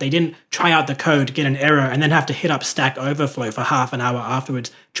such that they didn't try out the code, get an error, and then have to hit up Stack Overflow for half an hour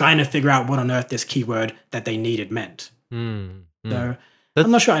afterwards, trying to figure out what on earth this keyword that they needed meant. So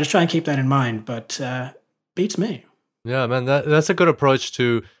I'm not sure. I just try and keep that in mind, but beats me. Yeah, man, that's a good approach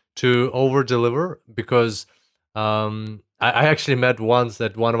to over deliver, because I actually met once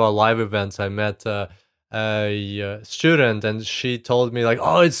at one of our live events. I met a student, and she told me like,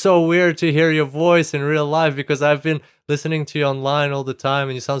 "Oh, it's so weird to hear your voice in real life because I've been listening to you online all the time,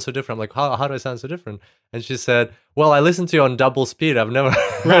 and you sound so different." I'm like, "How do I sound so different?" And she said, "Well, I listen to you on double speed. I've never."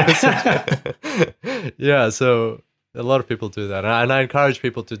 Yeah, so a lot of people do that, and I encourage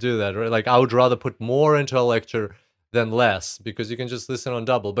people to do that. Right? Like, I would rather put more into a lecture than less, because you can just listen on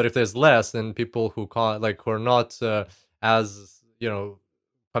double. But if there's less, then people who can't, like, who are not as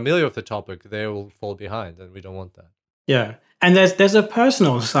familiar with the topic, they will fall behind, and we don't want that. Yeah. And there's a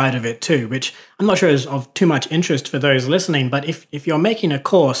personal side of it too, which I'm not sure is of too much interest for those listening, but if you're making a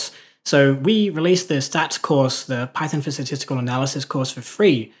course, so we released the stats course, the Python for Statistical Analysis course, for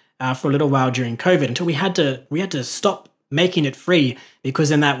free for a little while during COVID, until we had to stop making it free,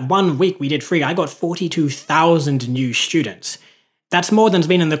 because in that 1 week we did free, I got 42,000 new students. That's more than's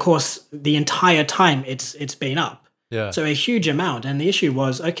been in the course the entire time it's been up. Yeah. So a huge amount. And the issue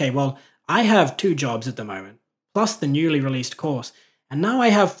was, okay, well, I have 2 jobs at the moment, plus the newly released course. And now I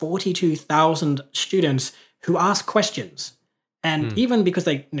have 42,000 students who ask questions. And even because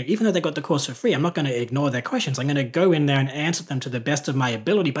even though they got the course for free, I'm not going to ignore their questions. I'm going to go in there and answer them to the best of my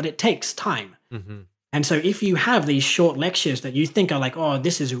ability, but it takes time. And so if you have these short lectures that you think are like, oh,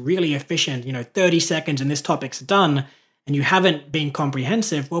 this is really efficient, 30 seconds and this topic's done, and you haven't been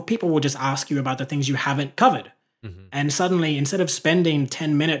comprehensive, well, people will just ask you about the things you haven't covered. And suddenly, instead of spending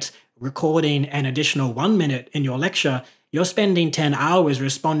 10 minutes recording an additional 1 minute in your lecture, you're spending 10 hours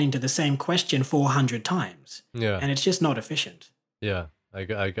responding to the same question 400 times. Yeah. And it's just not efficient. Yeah,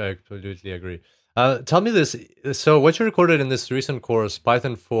 I completely agree. Tell me this. So what you recorded in this recent course,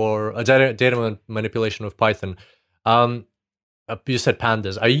 Python for data manipulation of Python, you said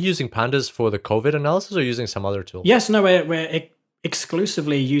pandas. Are you using pandas for the COVID analysis, or using some other tool? Yes, no, we're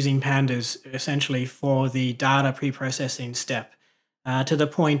exclusively using pandas essentially for the data pre-processing step, to the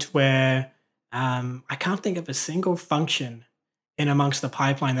point where I can't think of a single function in amongst the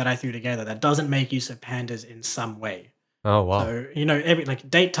pipeline that I threw together that doesn't make use of pandas in some way. Oh, wow. So, every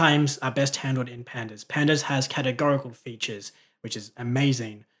date times are best handled in pandas. Pandas has categorical features, which is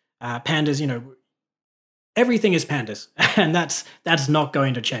amazing. Pandas, everything is pandas, and that's not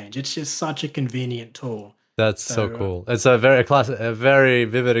going to change. It's just such a convenient tool. That's so cool. It's a very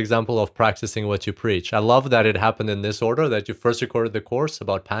vivid example of practicing what you preach. I love that it happened in this order, that you first recorded the course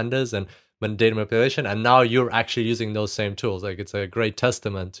about pandas and data manipulation, and now you're actually using those same tools. Like, it's a great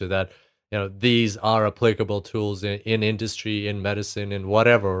testament to that, these are applicable tools in industry, in medicine, in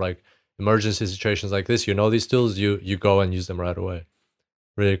whatever, like emergency situations like this. These tools, you go and use them right away.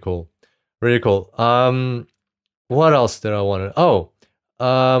 Really cool. Really cool. What else did I want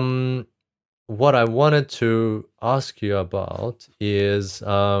to... what I wanted to ask you about is,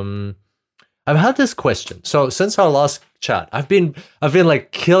 I've had this question. So since our last chat, I've been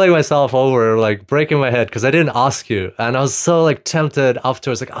like killing myself over, like breaking my head, because I didn't ask you, and I was so like tempted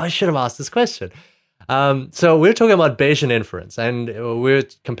afterwards, like, oh, I should have asked this question. So we're talking about Bayesian inference, and we're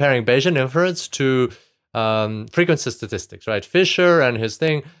comparing Bayesian inference to frequency statistics, right? Fisher and his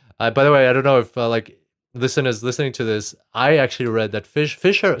thing. By the way, I don't know if listeners listening to this, I actually read that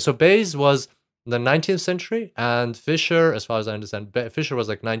Fisher. So Bayes was the 19th century, and Fisher, as far as I understand, Fisher was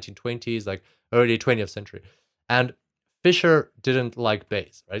like 1920s, like early 20th century. And Fisher didn't like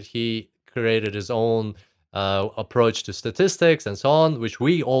Bayes, right? He created his own approach to statistics and so on, which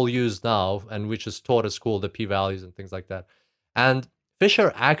we all use now, and which is taught at school, the p-values and things like that. And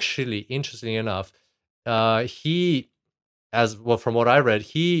Fisher actually, interestingly enough, from what I read,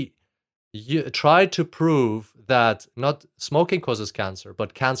 he tried to prove that not smoking causes cancer,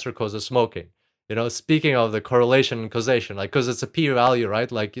 but cancer causes smoking. Speaking of the correlation and causation, like, because it's a p-value, right?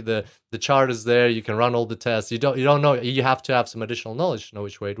 Like the chart is there, you can run all the tests. You don't know. You have to have some additional knowledge to know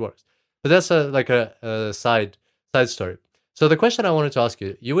which way it works. But that's a side story. So the question I wanted to ask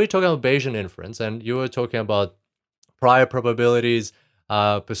you were talking about Bayesian inference, and you were talking about prior probabilities,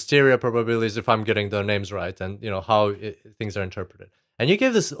 posterior probabilities, if I'm getting the names right, and how things are interpreted. And you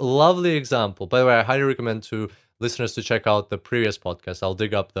gave this lovely example. By the way, I highly recommend to listeners to check out the previous podcast. I'll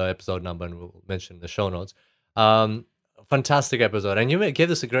dig up the episode number and we'll mention the show notes. Fantastic episode. And you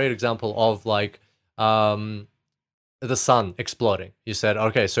gave us a great example of the sun exploding. You said,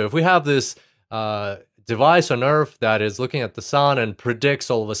 okay, so if we have this device on Earth that is looking at the sun and predicts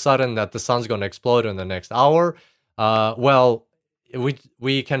all of a sudden that the sun's going to explode in the next hour, well,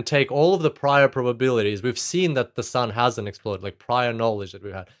 we can take all of the prior probabilities. We've seen that the sun hasn't exploded, like prior knowledge that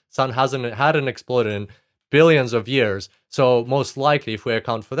we had. Sun hadn't exploded in billions of years. So most likely, if we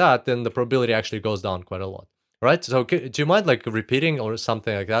account for that, then the probability actually goes down quite a lot, right? So do you mind like repeating or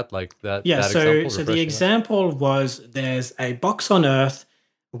something like that, Yeah. that So example? the example was there's a box on Earth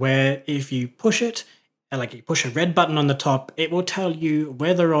where if you push it, like you push a red button on the top, it will tell you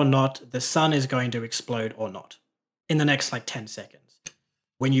whether or not the sun is going to explode or not in the next like 10 seconds.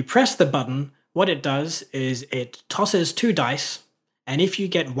 When you press the button, what it does is it tosses 2 dice, and if you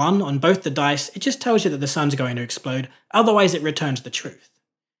get 1 on both the dice, it just tells you that the sun's going to explode. Otherwise, it returns the truth.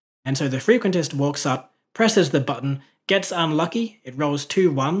 And so the frequentist walks up, presses the button, gets unlucky, it rolls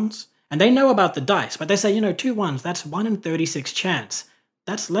 2 ones, and they know about the dice, but they say, 2 ones, that's 1 in 36 chance.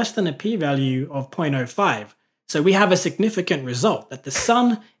 That's less than a p-value of 0.05. So we have a significant result that the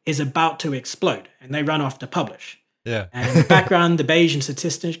sun is about to explode, and they run off to publish. Yeah. And in the background, the Bayesian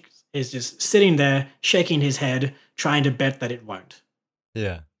statistic is just sitting there, shaking his head, trying to bet that it won't.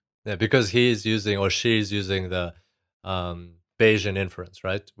 Yeah. Yeah, because he's using or she's using the Bayesian inference,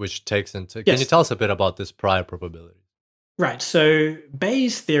 right? Which takes into... Yes. Can you tell us a bit about this prior probability? Right. So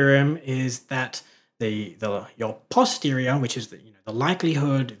Bayes' theorem is that your posterior, which is the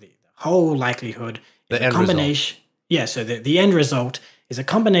likelihood, the whole likelihood, is The a end combination. Yeah. So the end result is a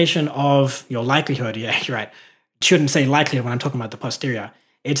combination of your likelihood. Yeah, you're right. Shouldn't say likelihood when I'm talking about the posterior.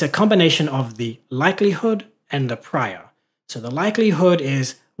 It's a combination of the likelihood and the prior. So the likelihood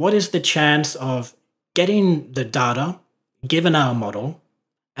is what is the chance of getting the data given our model,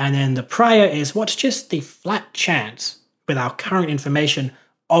 and then the prior is what's just the flat chance with our current information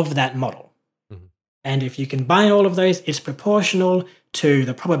of that model. Mm-hmm. And if you combine all of those, it's proportional to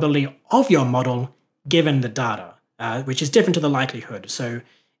the probability of your model given the data, which is different to the likelihood. So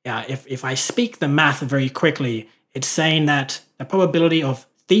if I speak the math very quickly, it's saying that the probability of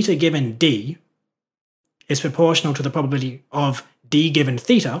theta given d is proportional to the probability of d given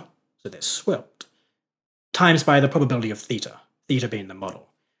theta, so they're swapped, times by the probability of theta being the model.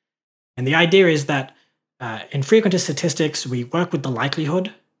 And the idea is that in frequentist statistics, we work with the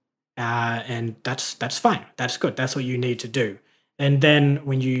likelihood, and that's fine. That's good. That's what you need to do. And then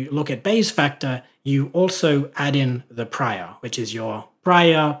when you look at Bayes' factor, you also add in the prior, which is your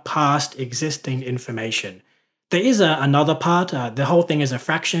prior past existing information. There is another part. The whole thing is a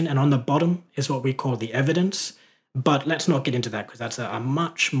fraction, and on the bottom is what we call the evidence. But let's not get into that because that's a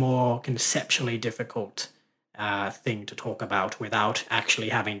much more conceptually difficult thing to talk about without actually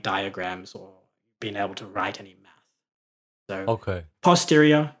having diagrams or being able to write any math. So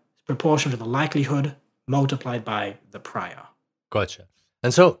posterior is proportional to the likelihood multiplied by the prior. Gotcha.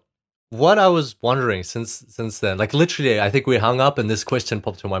 And so what I was wondering since then, like literally, I think we hung up and this question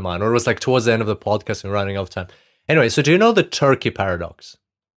popped to my mind, or it was like towards the end of the podcast and running out of time. Anyway, so do you know the turkey paradox?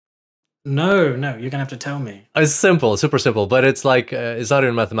 No, you're going to have to tell me. It's simple, super simple, but it's like, it's not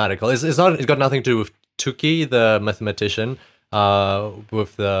even mathematical. It's got nothing to do with Tukey, the mathematician,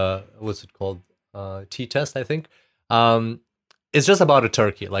 with the, what's it called? T-test, I think. It's just about a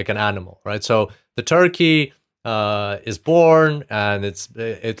turkey, like an animal, right? So the turkey is born and it's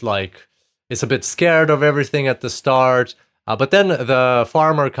a bit scared of everything at the start, but then the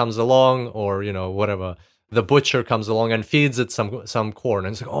farmer comes along, or whatever, the butcher comes along and feeds it some corn,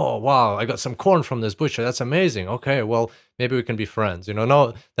 and it's like, oh wow, I got some corn from this butcher, that's amazing. Okay, well maybe we can be friends.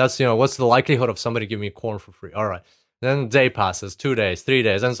 No, that's what's the likelihood of somebody giving me corn for free? All right, then day passes, 2 days, 3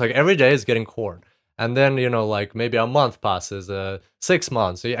 days, and it's like every day is getting corn. And then, like maybe a month passes, 6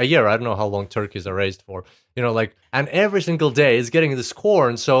 months, a year. I don't know how long turkeys are raised for, and every single day is getting this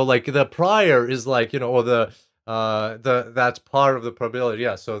corn. So like the prior is like, or that's part of the probability.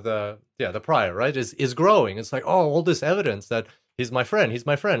 Yeah. So the prior, right, is growing. It's like, oh, all this evidence that he's my friend.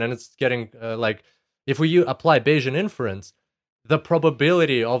 And it's getting like, if we apply Bayesian inference, the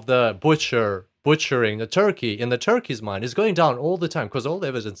probability of the butchering the turkey in the turkey's mind is going down all the time, because all the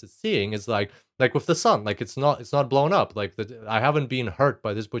evidence it's seeing is like with the sun, like it's not blown up, like I haven't been hurt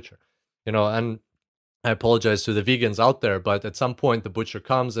by this butcher, and I apologize to the vegans out there, but at some point the butcher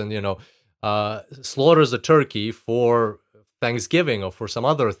comes and slaughters a turkey for Thanksgiving or for some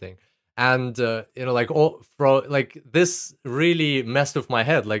other thing, and this really messed with my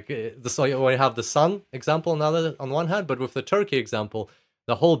head, like so when you have the sun example on one hand, but with the turkey example,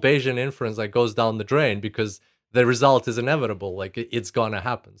 the whole Bayesian inference goes down the drain because the result is inevitable, like it's gonna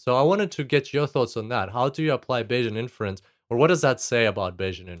happen. So I wanted to get your thoughts on that. How do you apply Bayesian inference, or what does that say about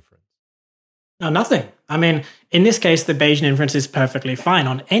Bayesian inference? No, nothing. I mean, in this case, the Bayesian inference is perfectly fine.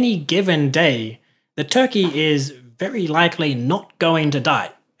 On any given day, the turkey is very likely not going to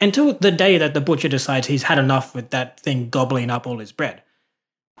die until the day that the butcher decides he's had enough with that thing gobbling up all his bread.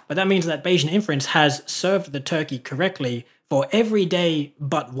 But that means that Bayesian inference has served the turkey correctly for every day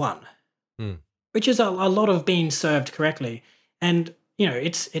but one, which is a lot of being served correctly. And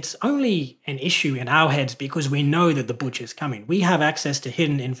it's only an issue in our heads because we know that the butcher's coming. We have access to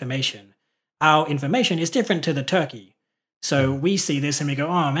hidden information. Our information is different to the turkey. So we see this and we go,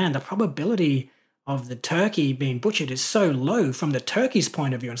 oh man, the probability of the turkey being butchered is so low from the turkey's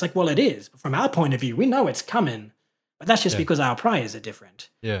point of view. And it's like, well, it is. But from our point of view, we know it's coming. But that's just because our priors are different.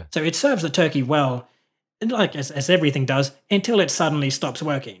 Yeah. So it serves the turkey well, and like as everything does, until it suddenly stops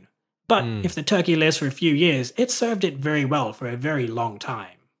working. But if the turkey lives for a few years, it served it very well for a very long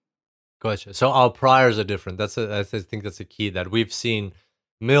time. Gotcha. So our priors are different. I think that's a key, that we've seen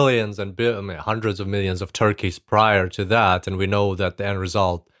millions and hundreds of millions of turkeys prior to that, and we know that the end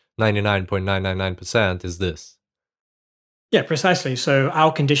result, 99.999%, is this. Yeah, precisely. So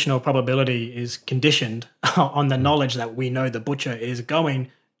our conditional probability is conditioned on the knowledge that we know the butcher is going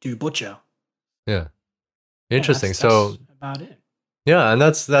to butcher. Yeah. Interesting. That's so about it. Yeah, and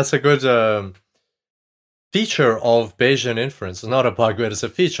that's a good feature of Bayesian inference. It's not a bug, but it's a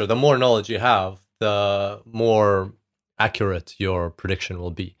feature. The more knowledge you have, the more accurate your prediction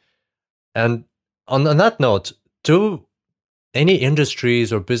will be. And on that note, do any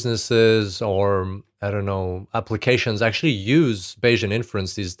industries or businesses or, I don't know, applications actually use Bayesian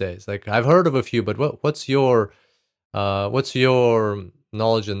inference these days? Like, I've heard of a few, but what's your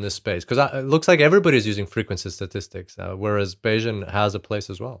knowledge in this space? Because it looks like everybody's using frequency statistics, whereas Bayesian has a place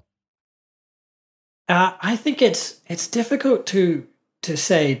as well. I think it's difficult to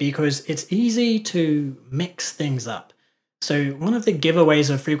say because it's easy to mix things up. So one of the giveaways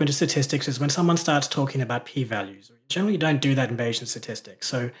of frequency statistics is when someone starts talking about p-values. We generally don't do that in Bayesian statistics.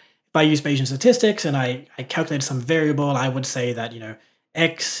 So if I use Bayesian statistics and I calculate some variable, I would say that,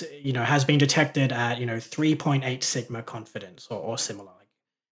 X, has been detected at, 3.8 sigma confidence or similar.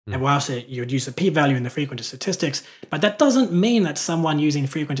 And whilst you would use a p-value in the frequency statistics, but that doesn't mean that someone using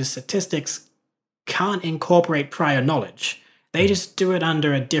frequency statistics can't incorporate prior knowledge. They just do it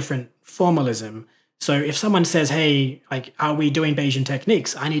under a different formalism. So if someone says, hey, are we doing Bayesian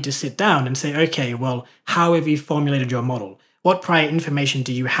techniques? I need to sit down and say, okay, well, how have you formulated your model? What prior information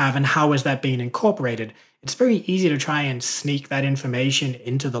do you have and how is that being incorporated? It's very easy to try and sneak that information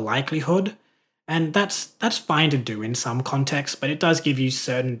into the likelihood. And that's fine to do in some contexts, but it does give you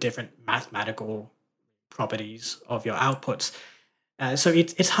certain different mathematical properties of your outputs. So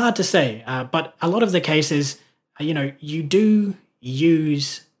it's hard to say, but a lot of the cases, you do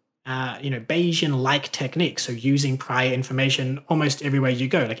use Bayesian-like techniques, so using prior information almost everywhere you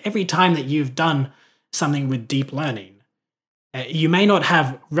go. Like every time that you've done something with deep learning, you may not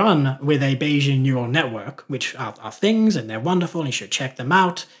have run with a Bayesian neural network, which are things and they're wonderful and you should check them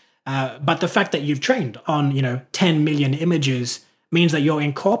out. But the fact that you've trained on 10 million images means that you're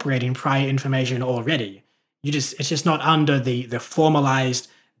incorporating prior information already. It's just not under the formalized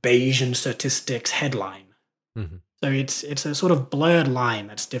Bayesian statistics headline. Mm-hmm. So it's a sort of blurred line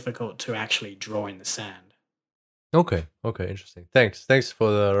that's difficult to actually draw in the sand. Okay, interesting. Thanks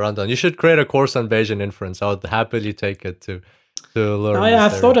for the rundown. You should create a course on Bayesian inference. I would happily take it to learn. Oh yeah,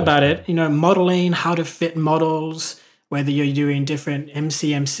 I've thought about it. Modeling, how to fit models, whether you're doing different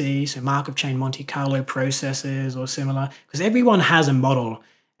MCMC, so Markov chain Monte Carlo processes or similar, because everyone has a model,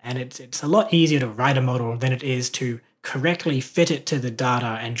 and it's a lot easier to write a model than it is to correctly fit it to the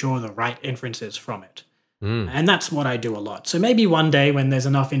data and draw the right inferences from it. And that's what I do a lot. So maybe one day when there's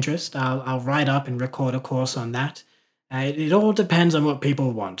enough interest, I'll write up and record a course on that. It all depends on what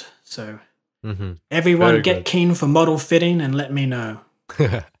people want. So everyone get keen for model fitting and let me know.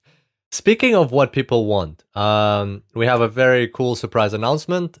 Speaking of what people want, we have a very cool surprise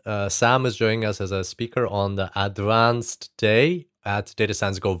announcement. Sam is joining us as a speaker on the Advanced Day at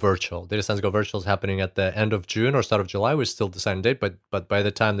DSGO Virtual. DSGO Virtual is happening at the end of June or start of July. We're still deciding date, but by the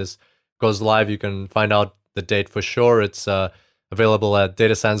time this goes live, you can find out the date for sure. It's available at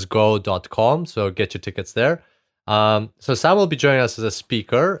datasciencego.com, so get your tickets there. So Sam will be joining us as a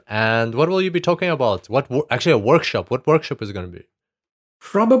speaker, and what will you be talking about? Actually, a workshop. What workshop is it going to be?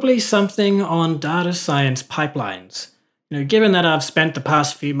 Probably something on data science pipelines. Given that I've spent the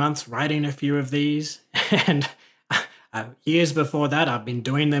past few months writing a few of these, and years before that I've been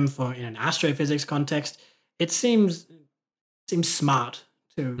doing them in an astrophysics context, it seems smart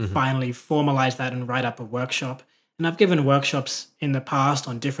to finally formalize that and write up a workshop. And I've given workshops in the past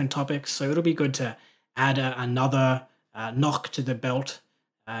on different topics, so it'll be good to add another knock to the belt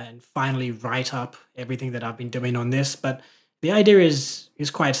and finally write up everything that I've been doing on this. But the idea is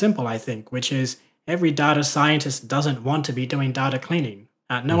quite simple, I think, which is every data scientist doesn't want to be doing data cleaning.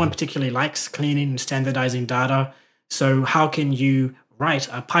 No one particularly likes cleaning and standardizing data. So how can you write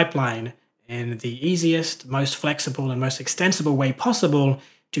a pipeline in the easiest, most flexible, and most extensible way possible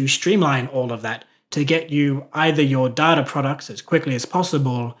to streamline all of that, to get you either your data products as quickly as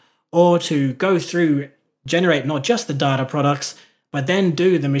possible, or to go through, generate not just the data products, but then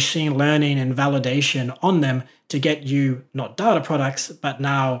do the machine learning and validation on them to get you not data products, but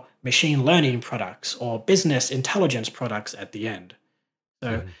now machine learning products or business intelligence products at the end.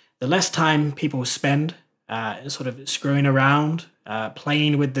 So the less time people spend sort of screwing around,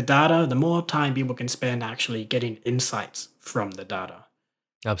 playing with the data, the more time people can spend actually getting insights from the data.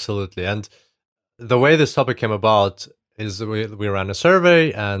 Absolutely. And the way this topic came about is we ran a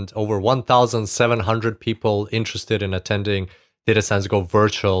survey, and over 1,700 people interested in attending Data Science Go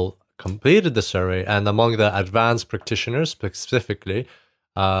Virtual completed the survey. And among the advanced practitioners specifically,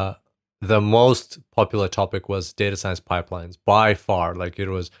 the most popular topic was data science pipelines by far. Like it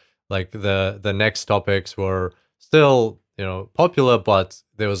was like the next topics were still, popular, but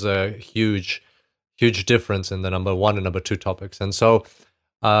there was a huge difference in the number one and number two topics. And so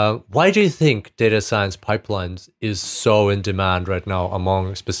why do you think data science pipelines is so in demand right now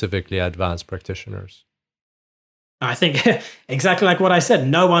among specifically advanced practitioners? I think exactly like what I said,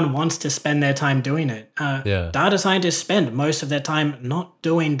 no one wants to spend their time doing it. Data scientists spend most of their time not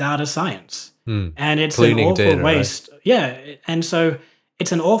doing data science. And it's Cleaning an awful data, waste. Right? Yeah. And so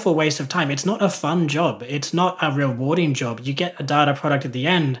it's an awful waste of time. It's not a fun job. It's not a rewarding job. You get a data product at the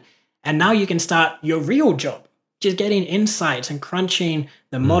end, and now you can start your real job, just getting insights and crunching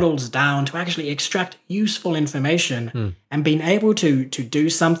the models down to actually extract useful information and being able to do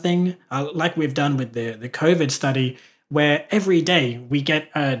something like we've done with the COVID study, where every day we get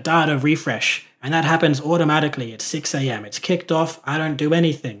a data refresh, and that happens automatically at 6 a.m. It's kicked off. I don't do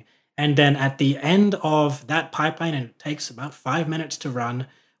anything. And then at the end of that pipeline, and it takes about 5 minutes to run,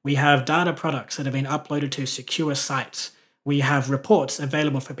 we have data products that have been uploaded to secure sites. We have reports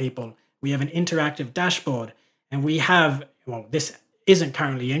available for people. We have an interactive dashboard. And we have, well, this isn't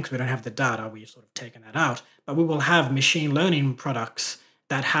currently in because we don't have the data. We've sort of taken that out. But we will have machine learning products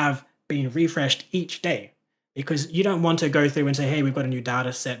that have been refreshed each day. Because you don't want to go through and say, hey, we've got a new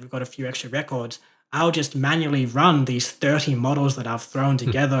data set, we've got a few extra records. I'll just manually run these 30 models that I've thrown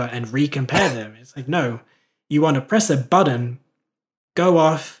together and recompare them. It's like, no, you want to press a button, go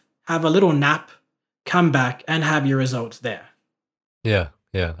off, have a little nap, come back, and have your results there. Yeah,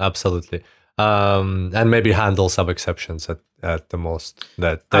 absolutely. And maybe handle some exceptions at the most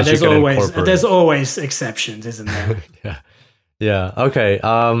that you can incorporate. There's always exceptions, isn't there? Yeah. Okay.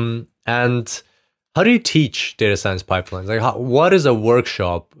 And how do you teach data science pipelines? Like, what is a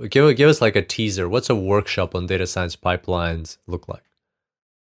workshop? Give us like a teaser. What's a workshop on data science pipelines look like?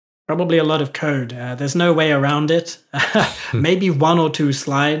 Probably a lot of code. There's no way around it. Maybe 1 or 2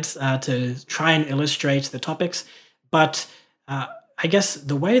 slides to try and illustrate the topics. But I guess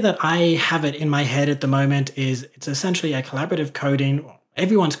the way that I have it in my head at the moment is it's essentially a collaborative coding.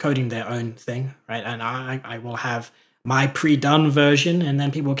 Everyone's coding their own thing, right? And I will have my pre-done version, and then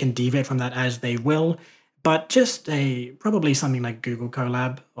people can deviate from that as they will. But just probably something like Google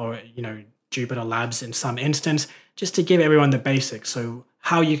Colab or Jupyter Labs in some instance, just to give everyone the basics. So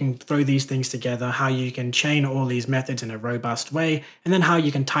how you can throw these things together, how you can chain all these methods in a robust way, and then how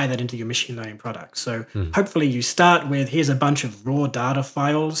you can tie that into your machine learning products. So hopefully you start with, here's a bunch of raw data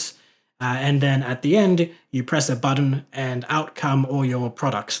files, and then at the end, you press a button and out come all your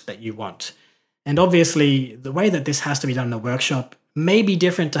products that you want. And obviously, the way that this has to be done in a workshop may be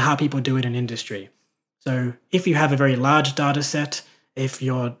different to how people do it in industry. So if you have a very large data set, if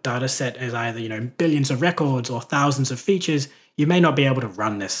your data set is either billions of records or thousands of features, you may not be able to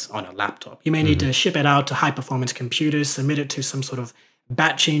run this on a laptop. You may need to ship it out to high-performance computers, submit it to some sort of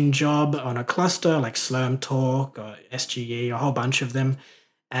batching job on a cluster like Slurm Talk or SGE, a whole bunch of them.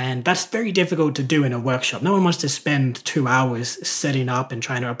 And that's very difficult to do in a workshop. No one wants to spend 2 hours setting up and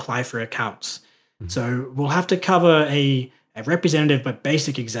trying to apply for accounts. So we'll have to cover a representative but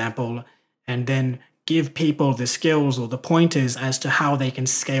basic example and then give people the skills or the pointers as to how they can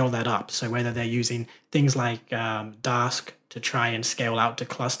scale that up. So whether they're using things like Dask to try and scale out to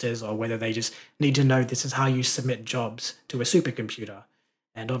clusters, or whether they just need to know this is how you submit jobs to a supercomputer.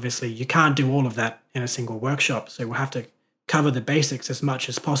 And obviously you can't do all of that in a single workshop. So we'll have to cover the basics as much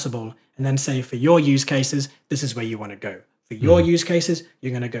as possible and then say, for your use cases, this is where you want to go. For your use cases,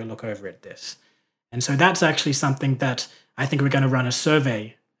 you're going to go look over at this. And so that's actually something that I think we're going to run a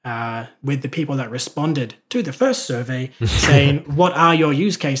survey with the people that responded to the first survey saying, what are your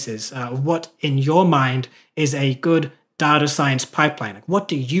use cases? What in your mind is a good data science pipeline. Like, what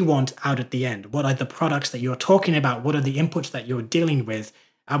do you want out at the end? What are the products that you're talking about? What are the inputs that you're dealing with?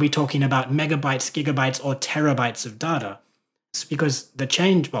 Are we talking about megabytes, gigabytes, or terabytes of data? It's because the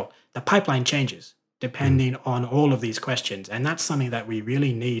pipeline changes depending on all of these questions. And that's something that we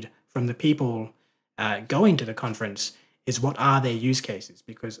really need from the people going to the conference, is what are their use cases?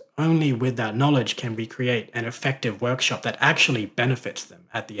 Because only with that knowledge can we create an effective workshop that actually benefits them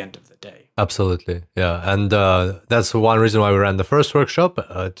at the end of the day. Absolutely, yeah, and that's one reason why we ran the first workshop,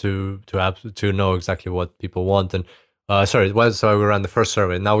 to know exactly what people want. And so we ran the first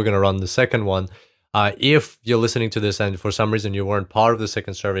survey. Now we're going to run the second one. If you're listening to this and for some reason you weren't part of the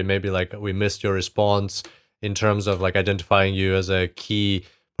second survey, maybe like we missed your response in terms of like identifying you as a key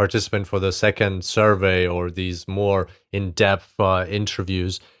participant for the second survey or these more in-depth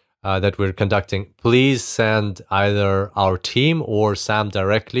interviews that we're conducting, please send either our team or Sam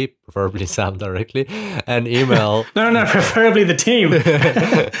directly, preferably Sam directly, an email. No, preferably the team.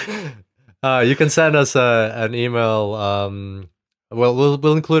 You can send us an email.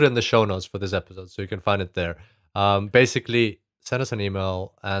 We'll include it in the show notes for this episode, so you can find it there. Basically, send us an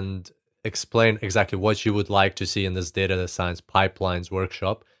email and explain exactly what you would like to see in this data science pipelines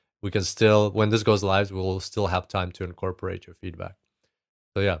workshop. We can still, when this goes live, we'll still have time to incorporate your feedback.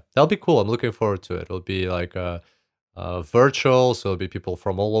 So yeah, that'll be cool. I'm looking forward to it. It'll be like a virtual, so it'll be people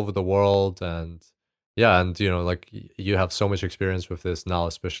from all over the world, and yeah, and you know, like you have so much experience with this now,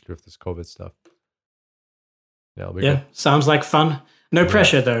 especially with this COVID stuff. Yeah, good. Sounds like fun. No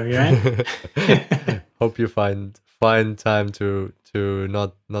pressure though, right? Hope you find time to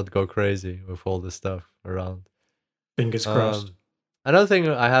not go crazy with all this stuff around. Fingers crossed. Another thing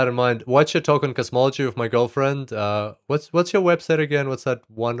I had in mind, Watch Your Token Cosmology with my girlfriend. What's your website again? What's that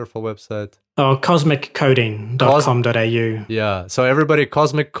wonderful website? Oh, cosmiccoding.com.au. Yeah, so everybody,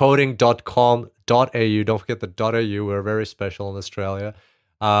 cosmiccoding.com.au. Don't forget the .au. We're very special in Australia.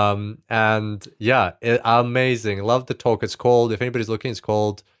 And yeah, amazing. Love the talk. It's called, if anybody's looking, it's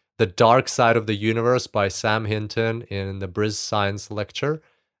called The Dark Side of the Universe by Sam Hinton in the Briz Science lecture.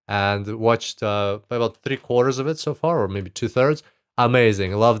 And watched about 3/4 of it so far, or maybe 2/3.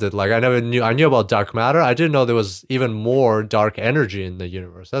 Amazing. Loved it. Like I knew about dark matter. I didn't know there was even more dark energy in the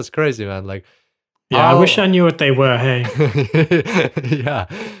universe. That's crazy, man. Like, yeah, I wish I knew what they were. Hey, yeah.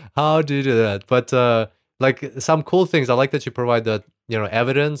 How do you do that? But like some cool things. I like that you provide that, you know,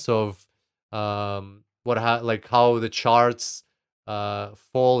 evidence of how the charts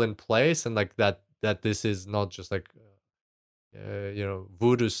fall in place, and like that this is not just like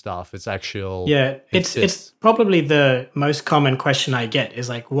voodoo stuff. It's actual. Yeah, it's probably the most common question I get is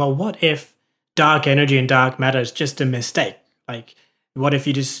like, well, what if dark energy and dark matter is just a mistake? Like, what if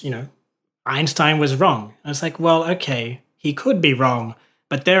you just, Einstein was wrong? And it's like, well, okay, he could be wrong,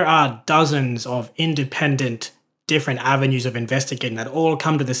 but there are dozens of independent different avenues of investigating that all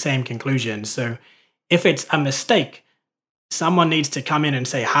come to the same conclusion. So if it's a mistake, someone needs to come in and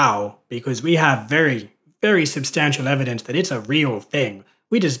say how, because we have very, very substantial evidence that it's a real thing.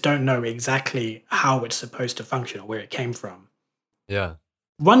 We just don't know exactly how it's supposed to function or where it came from. Yeah.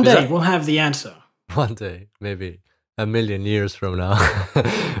 One day we'll have the answer. One day, maybe 1,000,000 years from now.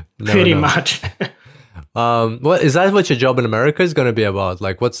 Pretty much. What is that? What your job in America is going to be about?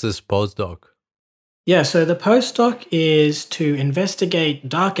 Like, what's this postdoc? Yeah, so the postdoc is to investigate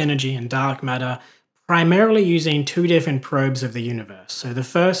dark energy and dark matter, primarily using two different probes of the universe. So the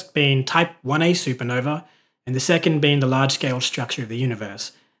first being type 1a supernova, and the second being the large-scale structure of the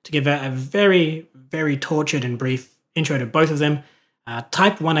universe. To give a very, very tortured and brief intro to both of them,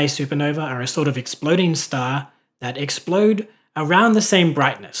 type 1a supernova are a sort of exploding star that explode around the same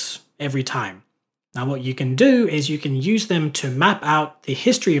brightness every time. Now what you can do is you can use them to map out the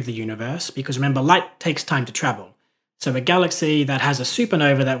history of the universe, because remember, light takes time to travel. So a galaxy that has a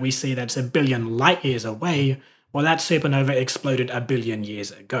supernova that we see that's 1 billion light years away, well, that supernova exploded 1 billion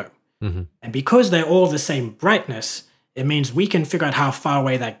years ago. Mm-hmm. And because they're all the same brightness, it means we can figure out how far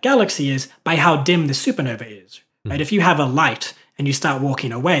away that galaxy is by how dim the supernova is. Mm-hmm. Right? If you have a light and you start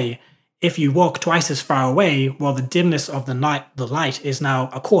walking away, if you walk twice as far away, well, the dimness of the light is now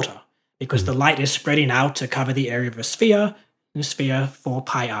 1/4, because the light is spreading out to cover the area of a sphere, and a sphere 4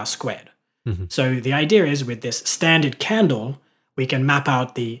 pi r squared. Mm-hmm. So the idea is, with this standard candle, we can map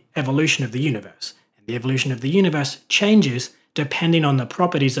out the evolution of the universe. And the evolution of the universe changes depending on the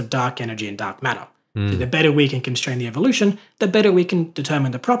properties of dark energy and dark matter. So the better we can constrain the evolution, the better we can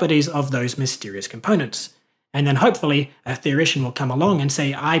determine the properties of those mysterious components. And then hopefully a theoretician will come along and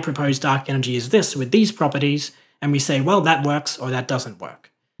say, I propose dark energy is this with these properties. And we say, well, that works or that doesn't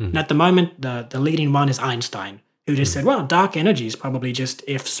work. Mm-hmm. And at the moment, the leading one is Einstein, who just said, well, dark energy is probably just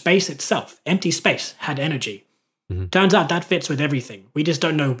if space itself, empty space, had energy. Turns out that fits with everything. We just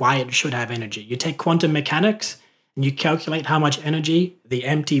don't know why it should have energy. You take quantum mechanics and you calculate how much energy the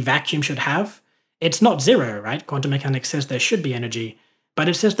empty vacuum should have. It's not zero, right? Quantum mechanics says there should be energy, but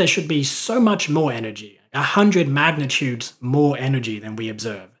it says there should be so much more energy, 100 magnitudes more energy than we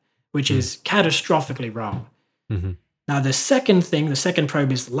observe, which is catastrophically wrong. Now, the second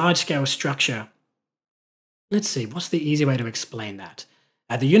probe is large-scale structure. Let's see, what's the easy way to explain that?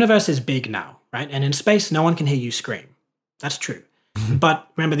 The universe is big now, right? And in space, no one can hear you scream. That's true. But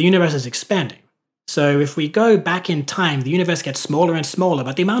remember, the universe is expanding. So if we go back in time, the universe gets smaller and smaller,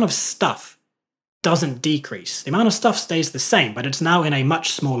 but the amount of stuff doesn't decrease. The amount of stuff stays the same, but it's now in a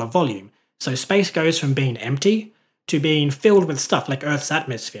much smaller volume. So space goes from being empty to being filled with stuff like Earth's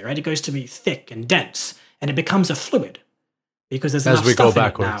atmosphere, right? It goes to be thick and dense, and it becomes a fluid because there's enough stuff in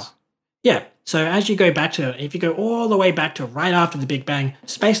it now. Yeah. So as you go back to, if you go all the way back to right after the Big Bang,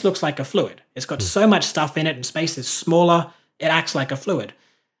 space looks like a fluid. It's got so much stuff in it, and space is smaller. It acts like a fluid.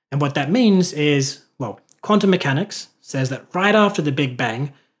 And what that means is, well, quantum mechanics says that right after the Big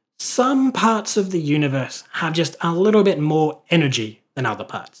Bang, some parts of the universe have just a little bit more energy than other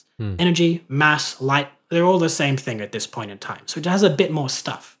parts. Energy, mass, light, they're all the same thing at this point in time. So it has a bit more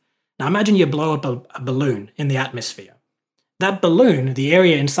stuff. Now imagine you blow up a balloon in the atmosphere. That balloon, the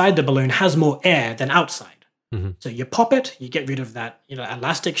area inside the balloon, has more air than outside. So you pop it, you get rid of that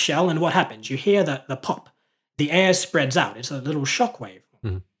elastic shell, and what happens? You hear the pop. The air spreads out. It's a little shock wave.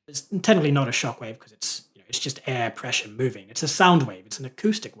 It's technically not a shock wave because it's just air pressure moving. It's a sound wave. It's an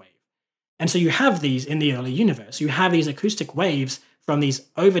acoustic wave. And so you have these in the early universe. You have these acoustic waves from these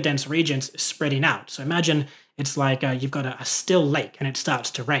overdense regions spreading out. So imagine it's like you've got a still lake and it starts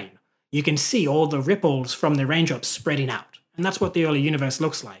to rain. You can see all the ripples from the raindrops spreading out. And that's what the early universe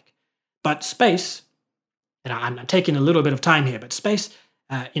looks like. But space, and I'm taking a little bit of time here, but space,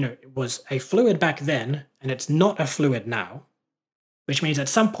 it was a fluid back then, and it's not a fluid now, which means at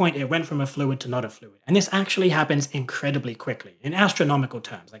some point it went from a fluid to not a fluid. And this actually happens incredibly quickly, in astronomical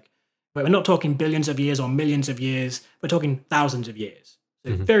terms. Like, we're not talking billions of years or millions of years, we're talking thousands of years.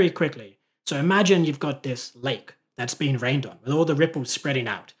 So very quickly. So imagine you've got this lake that's being rained on, with all the ripples spreading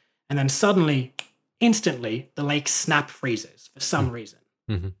out, and then suddenly, instantly, the lake snap freezes for some reason.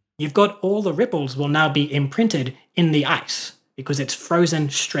 You've got all the ripples will now be imprinted in the ice because it's frozen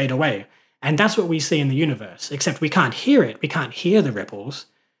straight away. And that's what we see in the universe, except we can't hear it. We can't hear the ripples.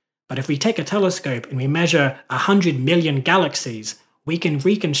 But if we take a telescope and we measure 100 million galaxies, we can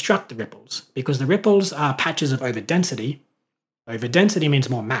reconstruct the ripples because the ripples are patches of overdensity. Overdensity means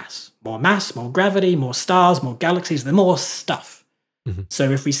more mass. More mass, more gravity, more stars, more galaxies, the more stuff. So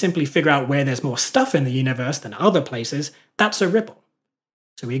if we simply figure out where there's more stuff in the universe than other places, that's a ripple.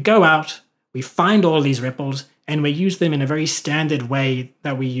 So we go out, we find all these ripples, and we use them in a very standard way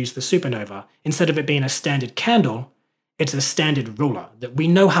that we use the supernova. Instead of it being a standard candle, it's a standard ruler, that we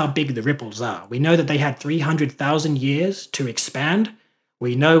know how big the ripples are. We know that they had 300,000 years to expand.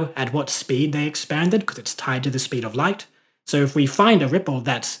 We know at what speed they expanded because it's tied to the speed of light. So if we find a ripple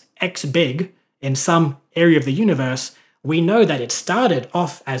that's X big in some area of the universe, we know that it started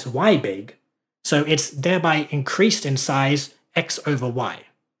off as Y big, so it's thereby increased in size X over Y.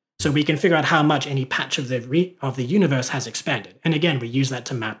 So we can figure out how much any patch of the universe has expanded. And again, we use that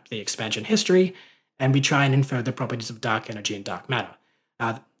to map the expansion history, and we try and infer the properties of dark energy and dark matter.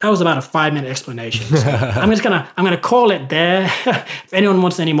 That was about a 5-minute explanation. So I'm gonna call it there. If anyone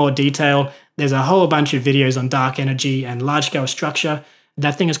wants any more detail, there's a whole bunch of videos on dark energy and large-scale structure.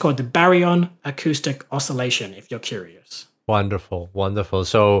 That thing is called the baryon acoustic oscillation, if you're curious. Wonderful, wonderful.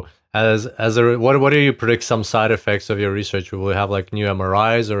 So what do you predict some side effects of your research? Will we have like new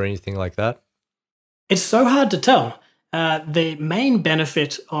MRIs or anything like that? It's so hard to tell. The main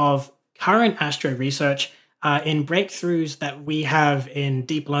benefit of current astro research in breakthroughs that we have in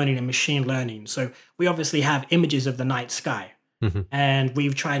deep learning and machine learning. So we obviously have images of the night sky. And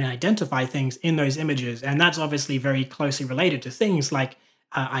we've tried to identify things in those images. And that's obviously very closely related to things like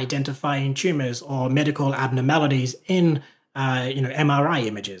identifying tumors or medical abnormalities in MRI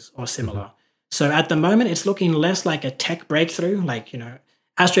images or similar. So at the moment, it's looking less like a tech breakthrough. Like,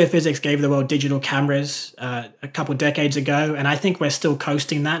 astrophysics gave the world digital cameras a couple decades ago. And I think we're still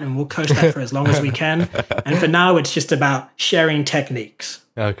coasting that, and we'll coast that for as long as we can. And for now, it's just about sharing techniques.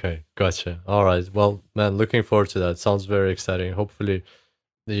 Okay, gotcha. All right. Well, man, looking forward to that. Sounds very exciting. Hopefully,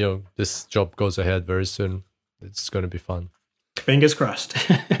 this job goes ahead very soon. It's going to be fun. Fingers crossed.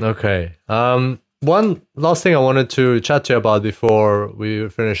 Okay. One last thing I wanted to chat to you about before we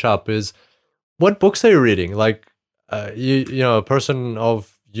finish up is, what books are you reading? Like, a person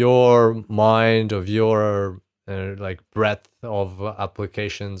of your mind, of your like breadth of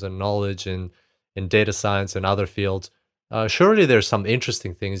applications and knowledge in in data science and other fields. Surely there's some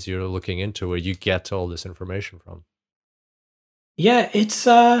interesting things you're looking into where you get all this information from. Yeah, it's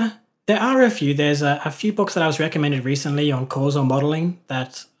there are a few. There's a few books that I was recommended recently on causal modeling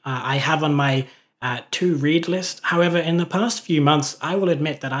that I have on my to read list. However, in the past few months, I will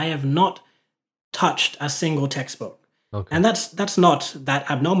admit that I have not touched a single textbook. Okay. And that's not that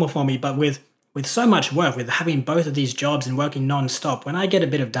abnormal for me, but with so much work, with having both of these jobs and working non-stop, when I get a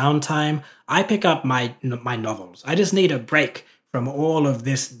bit of downtime, I pick up my novels. I just need a break from all of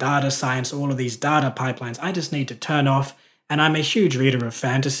this data science, all of these data pipelines. I just need to turn off. And I'm a huge reader of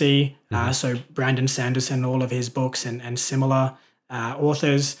fantasy. So Brandon Sanderson, all of his books and similar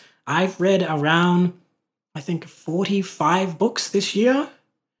authors. I've read around, I think, 45 books this year.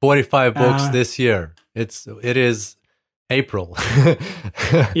 45 books this year. It is April.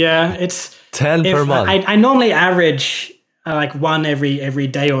 Yeah, it's 10 per month. I normally average like one every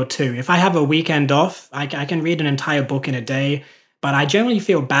day or two. If I have a weekend off, I can read an entire book in a day. But I generally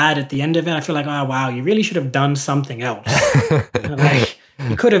feel bad at the end of it. I feel like, oh, wow, you really should have done something else. Like,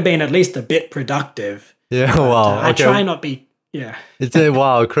 you could have been at least a bit productive. Yeah, wow. I try not be, yeah. It's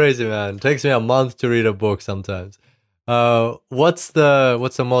wow, crazy, man. It takes me a month to read a book sometimes. What's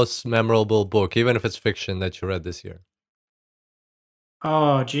the most memorable book, even if it's fiction, that you read this year?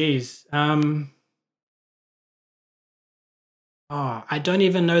 Oh, geez. I don't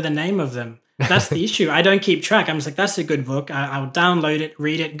even know the name of them. That's the issue. I don't keep track. I'm just like, that's a good book. I'll download it,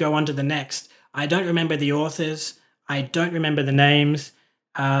 read it, go on to the next. I don't remember the authors. I don't remember the names.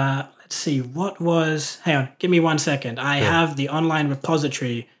 Let's see. Hang on, give me 1 second. I have the online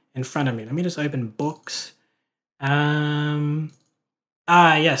repository in front of me. Let me just open books. Yes.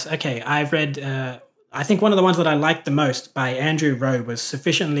 Okay. I've read, I think one of the ones that I liked the most by Andrew Rowe was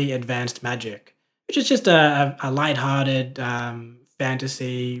Sufficiently Advanced Magic, which is just a lighthearted,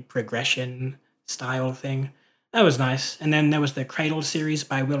 fantasy progression style thing. That was nice. And then there was the Cradle series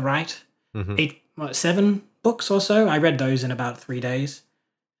by Will Wright. 7 books or so. I read those in about 3 days.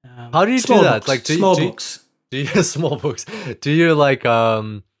 How do you do that? Books, Like small books. Do you small books? Do you like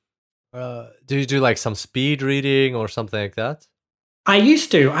do you do like some speed reading or something like that? I used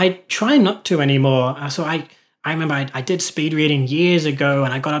to. I try not to anymore. So I remember I did speed reading years ago,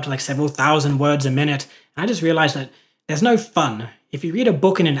 and I got up to like several thousand words a minute. And I just realized that there's no fun. If you read a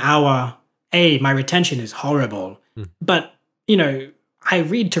book in an hour, my retention is horrible. But, I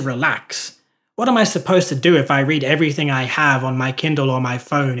read to relax. What am I supposed to do if I read everything I have on my Kindle or my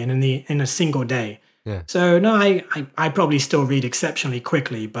phone in a single day? Yeah. So no, I probably still read exceptionally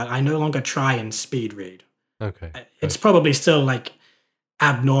quickly, but I no longer try and speed read. Okay. It's probably still like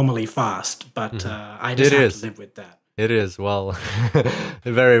abnormally fast, but I just have to live with that. It is. Well,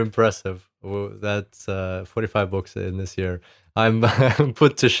 very impressive. That's 45 books in this year. I'm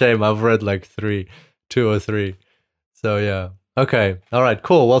put to shame. I've read like 2 or 3. So yeah. Okay. All right.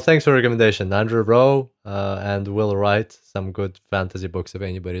 Cool. Well, thanks for the recommendation, Andrew Rowe and Will Wright. Some good fantasy books if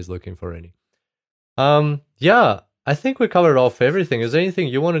anybody's looking for any. Yeah, I think we covered off everything. Is there anything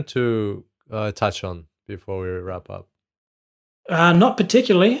you wanted to touch on before we wrap up? Not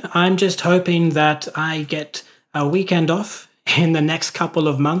particularly. I'm just hoping that I get a weekend off in the next couple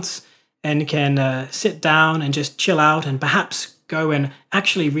of months and can sit down and just chill out and perhaps go and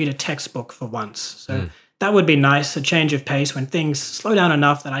actually read a textbook for once. So that would be nice, a change of pace when things slow down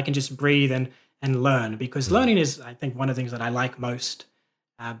enough that I can just breathe and learn, because learning is, I think, one of the things that I like most.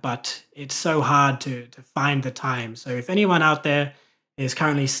 But it's so hard to find the time. So if anyone out there is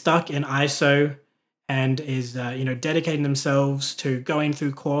currently stuck in ISO and is dedicating themselves to going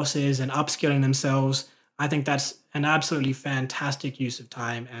through courses and upskilling themselves, I think that's an absolutely fantastic use of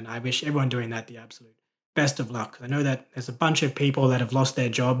time. And I wish everyone doing that the absolute best of luck. I know that there's a bunch of people that have lost their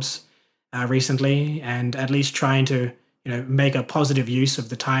jobs recently, and at least trying to make a positive use of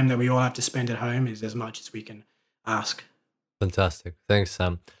the time that we all have to spend at home is as much as we can ask. Fantastic. Thanks,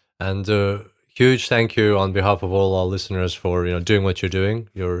 Sam. And huge thank you on behalf of all our listeners for doing what you're doing.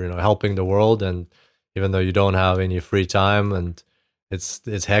 You're helping the world, and even though you don't have any free time and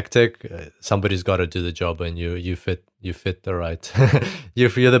it's hectic, somebody's got to do the job, and you fit the right.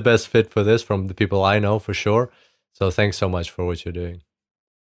 You're the best fit for this from the people I know for sure. So thanks so much for what you're doing.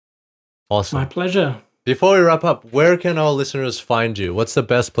 Awesome. My pleasure. Before we wrap up, where can our listeners find you? What's the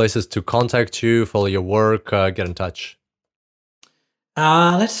best places to contact you, follow your work, get in touch?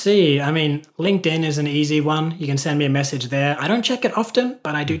 Let's see. I mean, LinkedIn is an easy one. You can send me a message there. I don't check it often,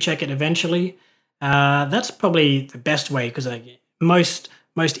 but I do check it eventually. That's probably the best way, because most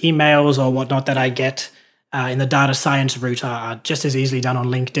emails or whatnot that I get in the data science route are just as easily done on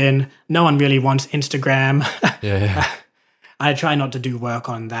LinkedIn. No one really wants Instagram. Yeah. I try not to do work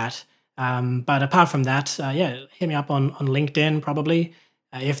on that. But apart from that, yeah, hit me up on LinkedIn probably.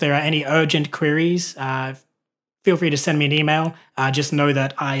 If there are any urgent queries, feel free to send me an email. Just know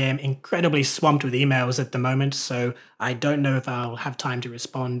that I am incredibly swamped with emails at the moment, so I don't know if I'll have time to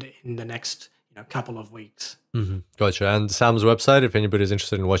respond in the next couple of weeks. Gotcha. And Sam's website, if anybody's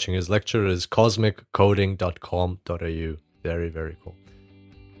interested in watching his lecture, is cosmiccoding.com.au. Very, very cool.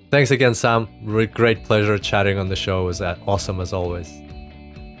 Thanks again, Sam. Great pleasure chatting on the show. It was awesome as always.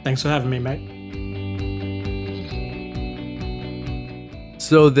 Thanks for having me, mate.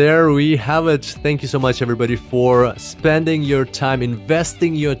 So there we have it. Thank you so much, everybody, for spending your time,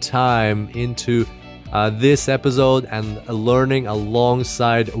 investing your time into this episode and learning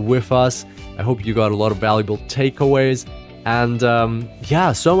alongside with us. I hope you got a lot of valuable takeaways. And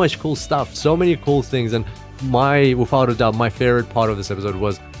yeah, so much cool stuff, so many cool things. And without a doubt, my favorite part of this episode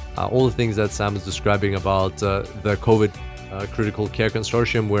was all the things that Sam is describing about the COVID Critical Care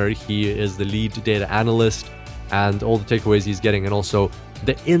Consortium, where he is the lead data analyst, and all the takeaways he's getting, and also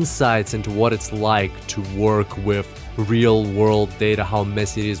the insights into what it's like to work with real world data, how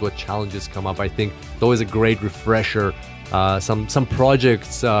messy it is, what challenges come up. I think it's always a great refresher. Some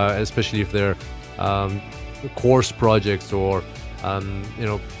projects, especially if they're course projects or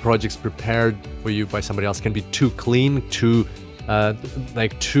projects prepared for you by somebody else, can be too clean, too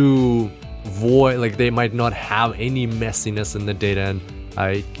void, like they might not have any messiness in the data, and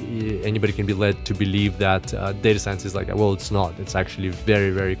anybody can be led to believe that data science is like, well, it's not. It's actually very,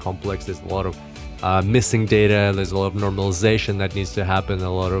 very complex. There's a lot of missing data. There's a lot of normalization that needs to happen,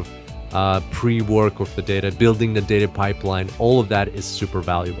 a lot of pre-work with the data, building the data pipeline. All of that is super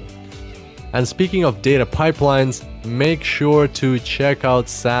valuable. And speaking of data pipelines, make sure to check out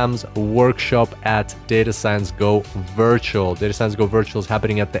Sam's workshop at Data Science Go Virtual. Data Science Go Virtual is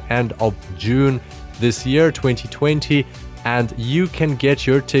happening at the end of June this year, 2020, and you can get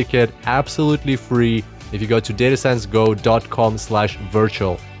your ticket absolutely free if you go to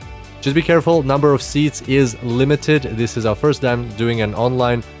datasciencego.com/virtual. Just be careful, number of seats is limited. This is our first time doing an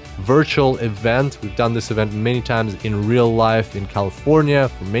online virtual event. We've done this event many times in real life in California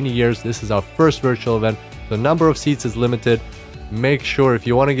for many years. This is our first virtual event. The number of seats is limited. Make sure if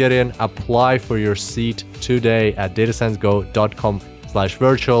you want to get in, apply for your seat today at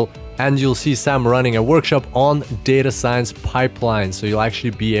datasciencego.com/virtual, and you'll see Sam running a workshop on data science pipeline. So you'll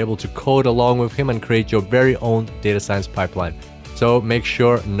actually be able to code along with him and create your very own data science pipeline. So make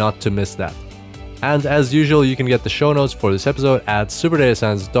sure not to miss that. And as usual, you can get the show notes for this episode at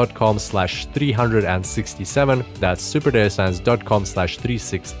superdatascience.com/367. That's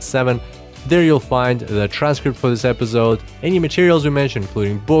superdatascience.com/367. There you'll find the transcript for this episode, any materials we mentioned,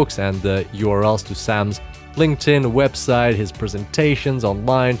 including books, and the URLs to Sam's LinkedIn, website, his presentations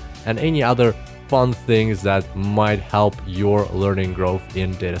online, and any other fun things that might help your learning growth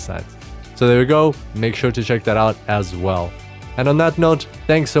in data science. So there we go. Make sure to check that out as well. And on that note,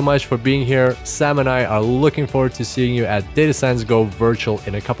 thanks so much for being here. Sam and I are looking forward to seeing you at Data Science Go Virtual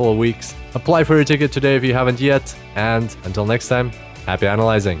in a couple of weeks. Apply for your ticket today if you haven't yet. And until next time, happy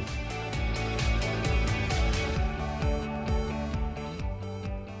analyzing.